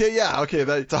tunnel. Okay,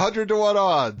 that's 100 to 1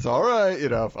 odds. All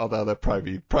right, although that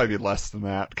probably be less than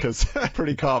that because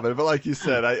pretty common. But like you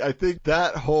said, I think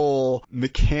that whole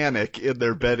mechanic in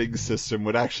their betting system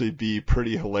would actually be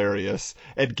pretty hilarious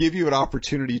and give you an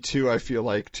opportunity too, I feel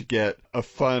like, to get a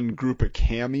fun group of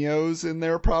cameos in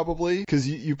there probably, because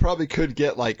you probably could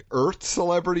get like Earth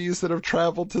celebrities that have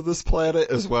traveled to this planet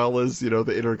as well as,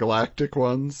 the intergalactic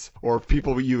ones, or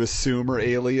people you assume are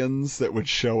aliens that would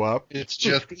show up. It's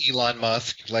just Elon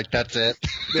Musk. Like, that's it.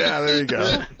 Yeah, there you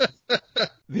go.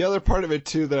 The other part of it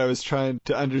too that I was trying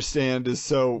to understand is,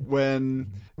 so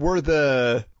when what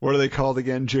are they called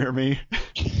again, Jeremy?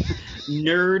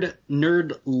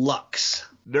 Nerd Lux.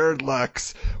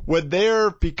 Nerdlux, when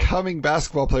they're becoming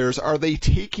basketball players, are they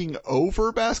taking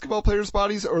over basketball players'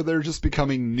 bodies, or they're just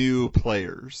becoming new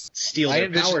players? Steal I their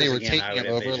envisioned powers they were again, taking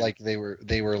them over, like they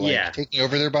were like taking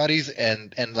over their bodies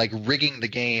and like rigging the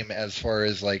game as far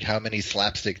as like how many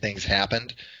slapstick things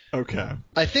happened. Okay.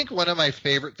 I think one of my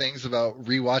favorite things about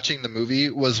rewatching the movie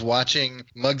was watching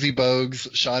Muggsy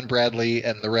Bogues, Sean Bradley,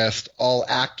 and the rest all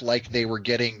act like they were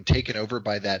getting taken over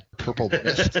by that purple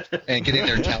mist and getting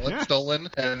their talent stolen.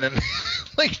 And then,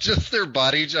 like, just their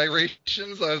body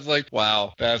gyrations. I was like,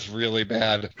 wow, that's really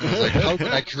bad. I was like, how can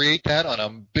I create that on a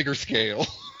bigger scale?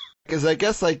 Because I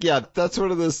guess, like, that's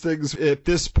one of those things at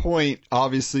this point,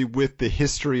 obviously, with the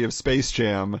history of Space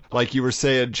Jam, like you were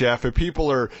saying, Jeff, if people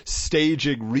are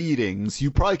staging readings,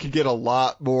 you probably could get a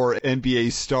lot more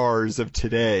NBA stars of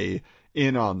today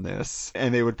in on this,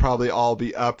 and they would probably all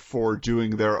be up for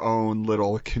doing their own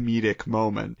little comedic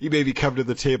moment. You maybe come to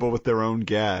the table with their own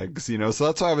gags, so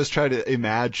that's why I was trying to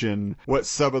imagine what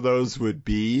some of those would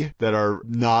be that are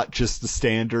not just the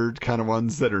standard kind of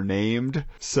ones that are named.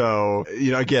 So,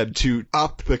 again, to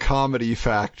up the comedy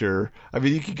factor, I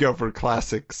mean, you could go for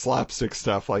classic slapstick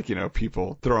stuff like,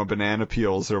 people throwing banana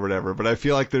peels or whatever, but I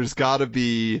feel like there's gotta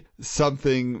be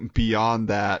something beyond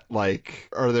that. Like,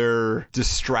 are there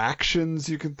distractions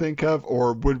you can think of,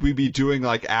 or would we be doing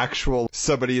like actual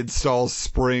somebody installs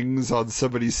springs on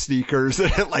somebody's sneakers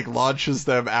and it like launches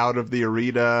them out of the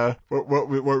arena? What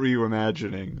were you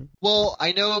imagining? Well,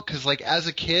 I know because like as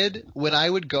a kid, when I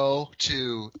would go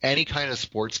to any kind of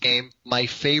sports game, my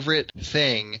favorite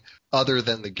thing other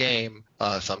than the game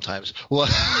sometimes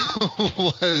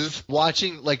was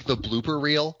watching like the blooper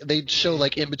reel. They'd show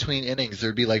like in between innings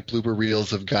there'd be like blooper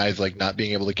reels of guys like not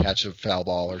being able to catch a foul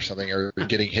ball or something, or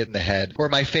getting hit in the head. Or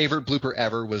my favorite blooper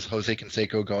ever was Jose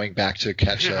Canseco going back to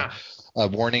catch a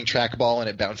warning track ball and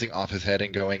it bouncing off his head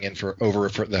and going in over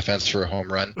the fence for a home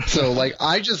run. So like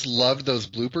I just loved those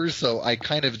bloopers. So I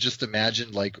kind of just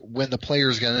imagined like when the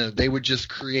players got in, they would just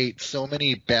create so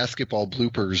many basketball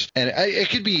bloopers. And it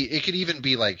could even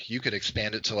be like you could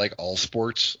expand it to like all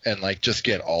sports and like just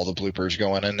get all the bloopers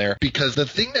going in there. Because the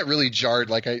thing that really jarred,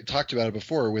 like I talked about it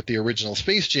before with the original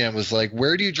Space Jam, was like,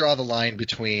 where do you draw the line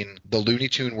between the Looney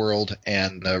Tune world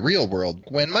and the real world?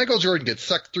 When Michael Jordan gets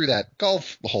sucked through that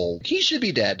golf hole, he should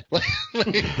be dead.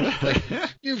 like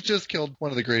you've just killed one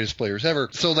of the greatest players ever.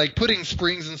 So like putting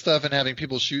springs and stuff and having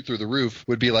people shoot through the roof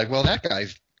would be like, well, that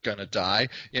guy's gonna die.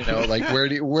 Like where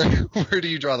do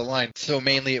you draw the line? So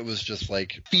mainly it was just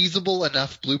like feasible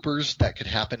enough bloopers that could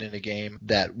happen in a game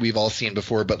that we've all seen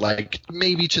before, but like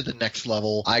maybe to the next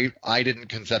level. I didn't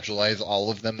conceptualize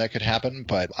all of them that could happen,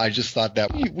 but I just thought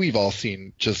that we've all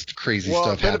seen just crazy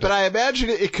stuff happen. But I imagine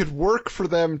it could work for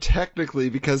them technically,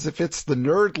 because if it's the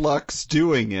Nerdlucks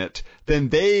doing it, then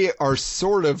they are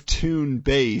sort of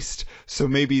toon-based, so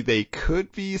maybe they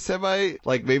could be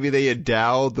maybe they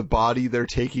endow the body they're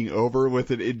taking over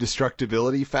with an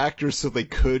indestructibility factor, so they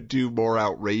could do more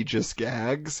outrageous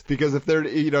gags. Because if they're,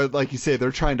 like you say,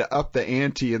 they're trying to up the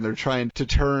ante and they're trying to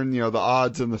turn, the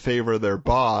odds in the favor of their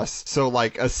boss. So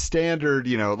like a standard,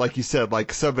 like you said,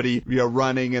 like somebody,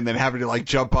 running and then having to like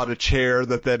jump on a chair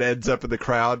that then ends up in the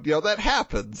crowd, that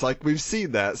happens. Like we've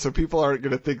seen that, so people aren't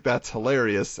going to think that's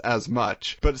hilarious as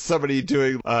much. But somebody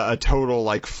doing a total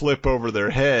like flip over their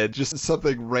head, just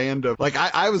something random. Like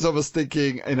I was almost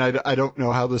thinking, and I don't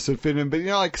know how this would fit in, but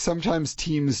like sometimes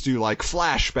teams do like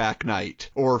flashback night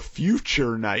or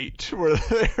future night, where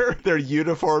their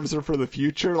uniforms are for the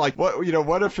future. Like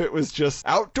what if it was just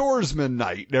outdoorsman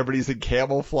night and everybody's in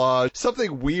camouflage?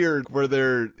 Something weird where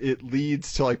it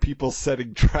leads to like people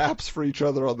setting traps for each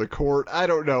other on the court. I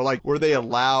don't know, like where they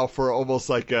allow for almost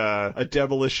like a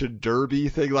demolition derby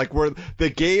thing, like where the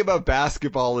game of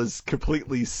basketball is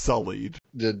completely sullied.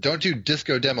 Don't do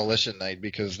disco demolition night,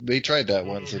 because they tried that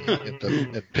once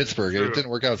at Pittsburgh. It didn't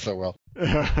work out so well.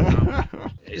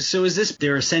 So is this,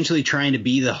 they're essentially trying to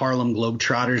be the Harlem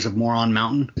Globetrotters of Moron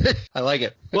Mountain? I like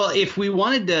it. Well, if we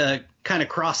wanted to kind of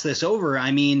cross this over,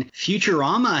 I mean,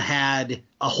 Futurama had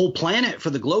a whole planet for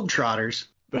the Globetrotters.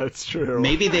 That's true.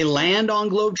 Maybe they land on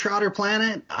Globetrotter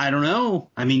Planet? I don't know.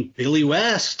 I mean, Billy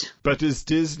West. But does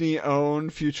Disney own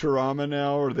Futurama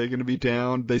now? Or are they going to be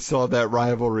down? They still have that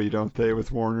rivalry, don't they,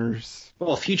 with Warner's?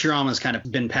 Well, Futurama's kind of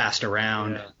been passed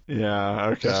around. Yeah,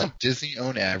 okay. Doesn't Disney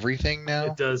own everything now?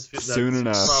 It does. Soon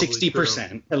enough.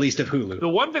 60%, at least of Hulu. The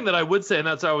one thing that I would say, and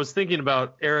that's what I was thinking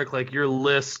about, Eric, like your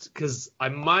list, because I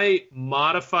might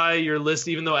modify your list,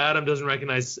 even though Adam doesn't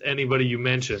recognize anybody you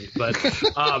mentioned. But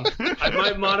I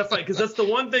might modify, because that's the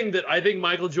one thing that I think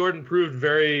Michael Jordan proved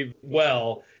very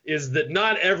well, is that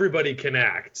not everybody can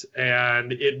act,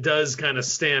 and it does kind of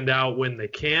stand out when they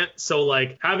can't. So,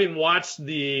 like, having watched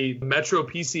the Metro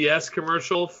PCS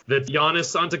commercial that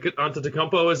Giannis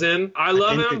Antetokounmpo is in, I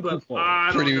love him, but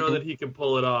I don't know that he can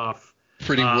pull it off.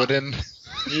 Pretty wooden.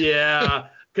 Yeah.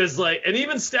 Because, like, and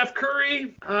even Steph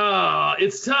Curry,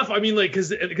 it's tough. I mean, like, because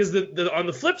the on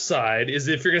the flip side is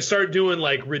if you're going to start doing,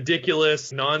 like,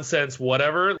 ridiculous nonsense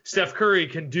whatever, Steph Curry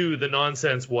can do the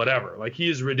nonsense whatever. Like, he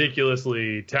is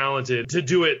ridiculously talented to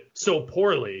do it so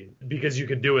poorly, because you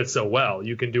can do it so well.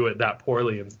 You can do it that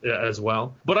poorly as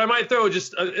well. But I might throw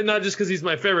just, not just because he's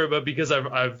my favorite, but because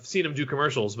I've seen him do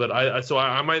commercials. But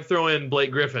I might throw in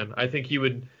Blake Griffin. I think he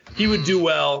would do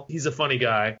well. He's a funny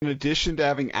guy. In addition to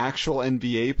having actual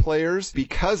NBA players,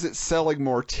 because it's selling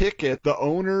more tickets, the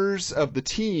owners of the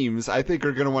teams, I think,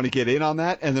 are going to want to get in on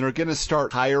that, and then are going to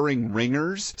start hiring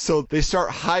ringers. So they start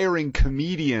hiring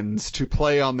comedians to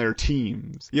play on their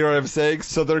teams. You know what I'm saying?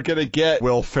 So they're going to get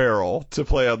Will Ferrell to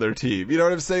play on their team. You know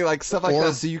what I'm saying? Like stuff like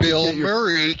that. So you Bill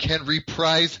Murray can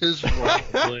reprise his role.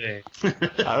 I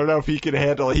don't know if he can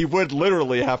handle it. He would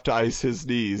literally have to ice his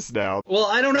knees now. Well,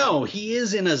 I don't know. He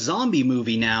is in a zombie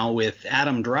movie now with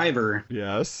Adam Driver.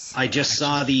 Yes. I just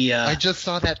saw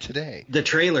that today. The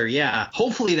trailer, yeah.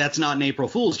 Hopefully that's not an April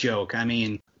Fool's joke. I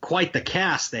mean, quite the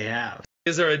cast they have.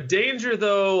 Is there a danger,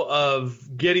 though,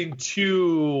 of getting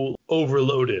too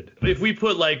overloaded? If we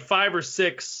put like 5 or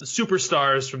 6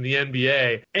 superstars from the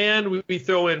NBA and we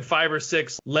throw in 5 or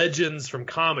 6 legends from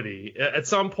comedy, at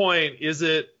some point, is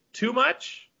it too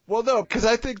much? Well, no, because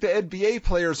I think the NBA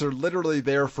players are literally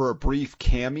there for a brief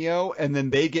cameo, and then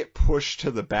they get pushed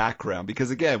to the background. Because,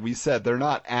 again, we said they're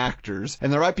not actors,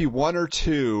 and there might be 1 or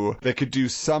 2 that could do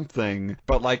something,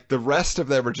 but, like, the rest of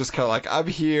them are just kind of like, I'm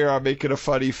here, I'm making a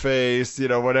funny face,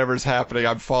 whatever's happening,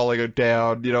 I'm falling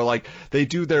down, like, they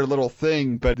do their little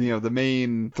thing, but, the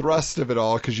main thrust of it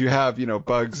all, because you have,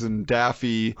 Bugs and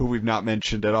Daffy, who we've not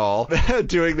mentioned at all,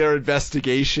 doing their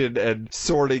investigation and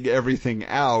sorting everything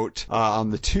out on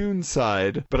the toon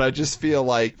side, but I just feel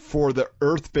like for the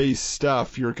Earth-based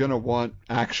stuff, you're going to want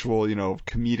actual,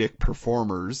 comedic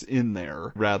performers in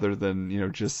there rather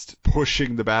than, just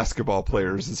pushing the basketball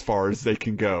players as far as they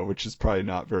can go, which is probably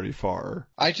not very far.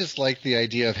 I just like the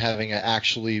idea of having an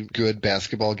actually good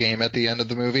basketball game at the end of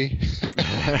the movie.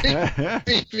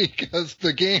 Because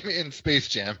the game in Space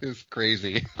Jam is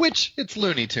crazy, which it's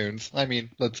Looney Tunes. I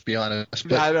mean, let's be honest.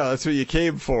 But I know that's what you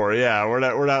came for. Yeah, we're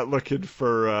not looking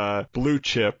for blue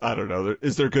chip chip. I don't know.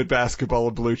 Is there good basketball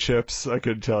in Blue Chips? I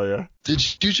couldn't tell you.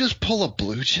 Did you just pull a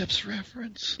Blue Chips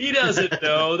reference? He doesn't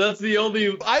know. That's the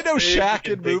only. I know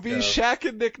Shaq in movies. Shaq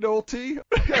and Nick Nolte.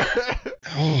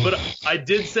 But I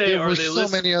did say, there were so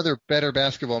many other better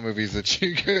basketball movies that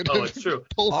you could. Oh, it's true.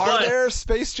 Are there?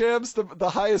 Space Jam's the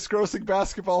highest grossing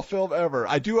basketball film ever.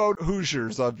 I do own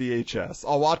Hoosiers on VHS.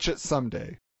 I'll watch it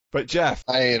someday. But Jeff.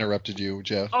 I interrupted you,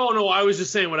 Jeff. Oh, no, I was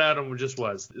just saying what Adam just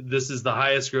was. This is the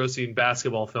highest grossing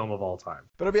basketball film of all time.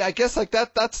 But I mean, I guess like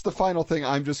that's the final thing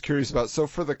I'm just curious about. So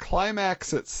for the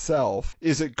climax itself,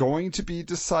 is it going to be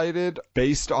decided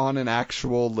based on an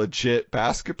actual legit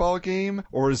basketball game?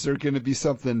 Or is there going to be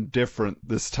something different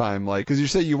this time? Like, because you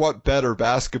say you want better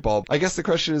basketball. I guess the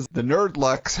question is the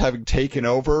Nerdlucks having taken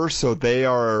over, so they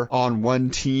are on one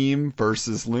team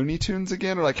versus Looney Tunes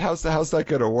again? Or like, how's that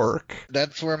going to work?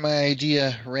 That's where my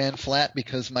idea ran flat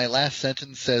because my last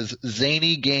sentence says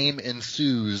zany game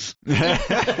ensues.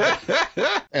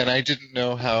 And I didn't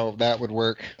know how that would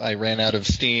work. I ran out of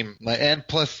steam. And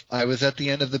plus, I was at the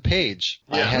end of the page.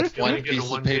 Yeah, I had one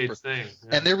piece of paper. Thing.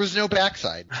 Yeah. And there was no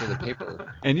backside to the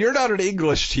paper. And you're not an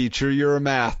English teacher, you're a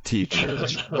math teacher.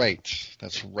 That's right.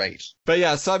 But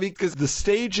yeah, so I mean, because the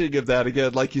staging of that,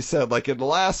 again, like you said, like in the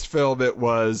last film, it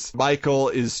was Michael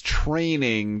is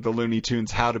training the Looney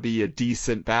Tunes how to be a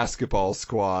decent basketball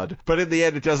squad. But in the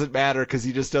end, it doesn't matter because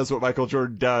he just does what Michael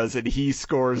Jordan does and he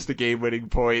scores the game-winning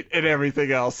point and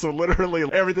everything else. So literally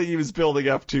everything he was building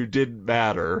up to didn't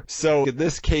matter. So in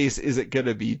this case, is it going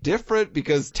to be different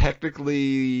because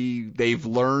technically they've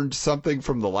learned something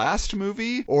from the last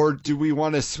movie? Or do we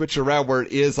want to switch around where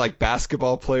it is like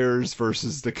basketball players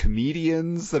versus the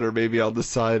comedians that are maybe on the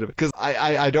side of it? Because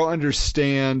I don't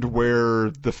understand where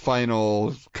the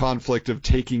final conflict of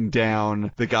taking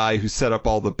down the guy who set up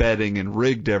all the betting and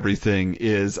rigged everything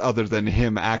is, other than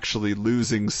him actually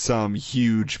losing some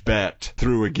huge bet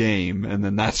through a game, and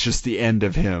then that's just the end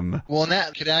of him. Well, and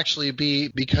that could actually be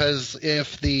because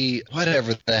if the,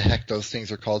 whatever the heck those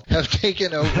things are called, have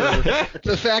taken over,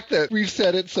 the fact that we've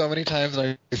said it so many times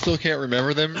and I still can't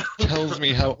remember them tells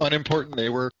me how unimportant they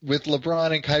were. With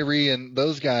LeBron and Kyrie and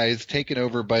those guys taken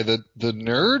over by the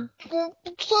Nerdlucks.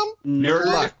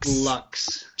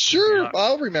 Sure, yeah.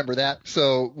 I'll remember that.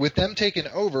 So with them taken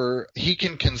over, he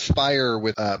can conspire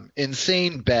with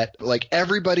insane bet. Like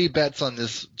everybody bets on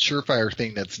this surefire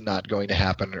thing that's not going to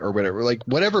happen or whatever. Like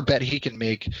whatever bet he can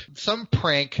make, some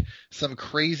prank, some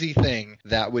crazy thing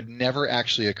that would never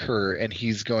actually occur, and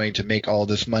he's going to make all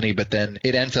this money. But then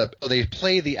it ends up they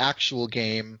play the actual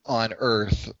game on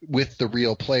Earth with the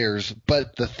real players.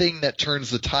 But the thing that turns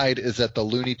the tide is that the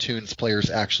Looney Tunes players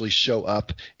actually show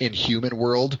up in human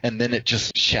world, and then it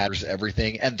just shatters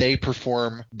everything, and they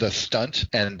perform the stunt,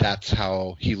 and that's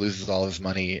how he loses all his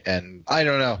money. And I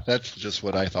don't know, that's just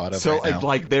what I thought of. So right now.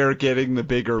 Like they're getting the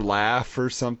bigger laugh or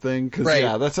something? Because right.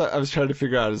 Yeah, that's what I was trying to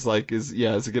figure out. Is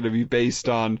it going to be based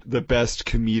on the best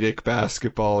comedic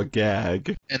basketball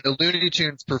gag? And the Looney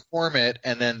Tunes perform it,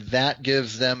 and then that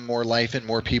gives them more life, and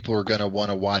more people are going to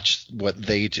want to watch what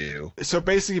they do. So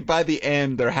basically, by the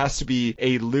end, there has to be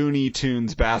a Looney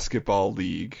Tunes basketball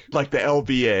league, like the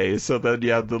LBA. So then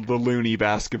you have the Looney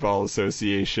Basketball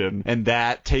Association, and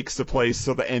that takes the place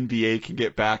so the NBA can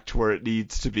get back to where it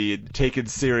needs to be and taken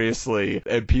seriously,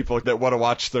 and people that want to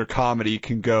watch their comedy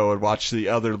can go and watch the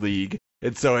other league.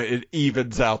 And so it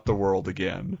evens out the world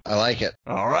again. I like it.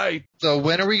 All right. So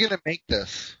when are we going to make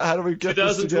this? How do we get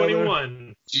this together?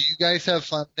 2021. Do you guys have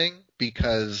funding?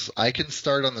 Because I can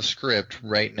start on the script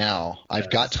right now. I've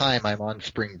got time. I'm on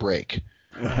spring break.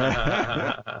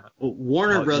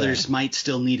 Warner Brothers might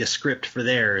still need a script for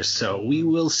theirs, so we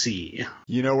will see.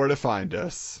 You know where to find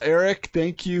us. Eric,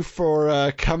 thank you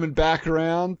for coming back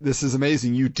around. This is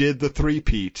amazing. You did the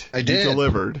three-peat. I did. You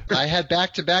delivered. I had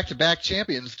back-to-back-to-back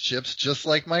championships just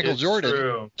like Michael Jordan.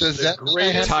 True. Does The that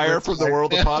greatest retire from the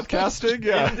world of podcasting?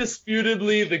 Yeah.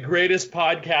 Indisputably the greatest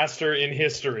podcaster in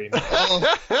history.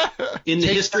 In the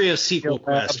history of Sequel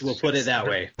Quest, we'll put it that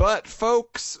way. But,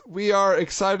 folks, we are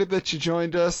excited that you joined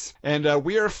us, and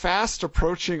we are fast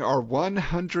approaching our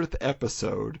 100th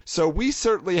episode. So we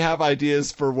certainly have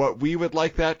ideas for what we would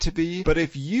like that to be, but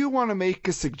if you want to make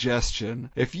a suggestion,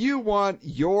 if you want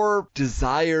your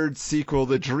desired sequel,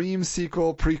 the dream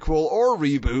sequel, prequel, or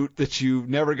reboot that you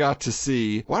never got to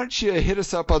see, why don't you hit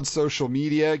us up on social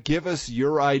media, give us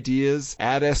your ideas,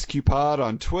 at SQPod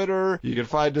on Twitter, you can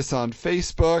find us on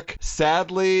Facebook.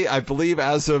 Sadly, I believe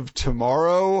as of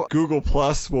tomorrow, Google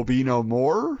Plus will be no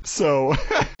more, so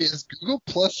know. Is Google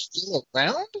Plus still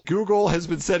around? Google has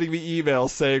been sending me emails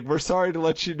saying, we're sorry to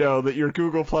let you know that your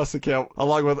Google Plus account,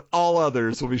 along with all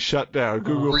others, will be shut down.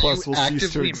 Google Plus will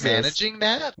cease to exist. Were you actively managing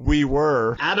that? We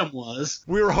were. Adam was.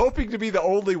 We were hoping to be the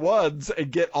only ones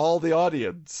and get all the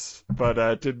audience, but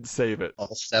didn't save it.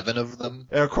 All 7 of them?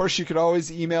 And of course, you can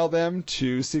always email them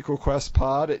to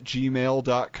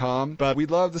sequelquestpod@gmail.com. But we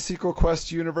love the Sequel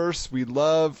Quest universe. We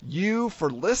love you for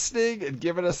listening and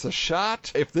giving us a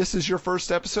shot. If this is your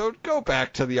first episode, go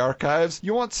back to the archives.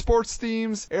 You want sports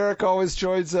themes? Eric always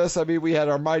joins us. I mean, we had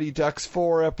our Mighty Ducks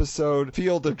 4 episode,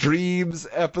 Field of Dreams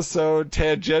episode,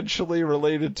 tangentially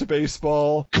related to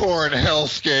baseball. Corn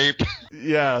Hellscape.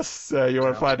 Yes, you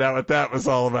want to find out what that was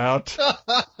all about.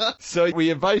 So we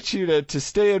invite you to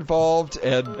stay involved,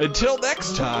 and until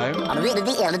next time...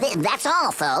 That's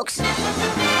all, folks.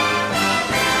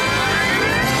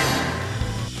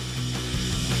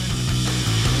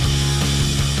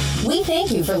 We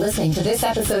thank you for listening to this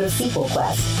episode of Sequel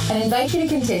Quest and invite you to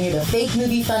continue the fake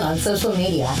movie fun on social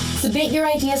media. Submit your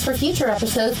ideas for future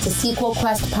episodes to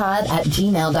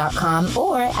sequelquestpod@gmail.com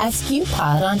or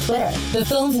SQPod on Twitter. The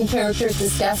films and characters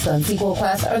discussed on Sequel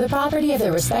Quest are the property of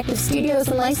their respective studios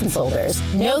and license holders.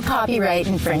 No copyright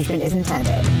infringement is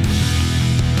intended.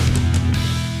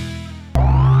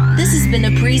 This has been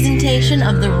a presentation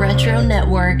of the Retro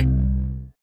Network.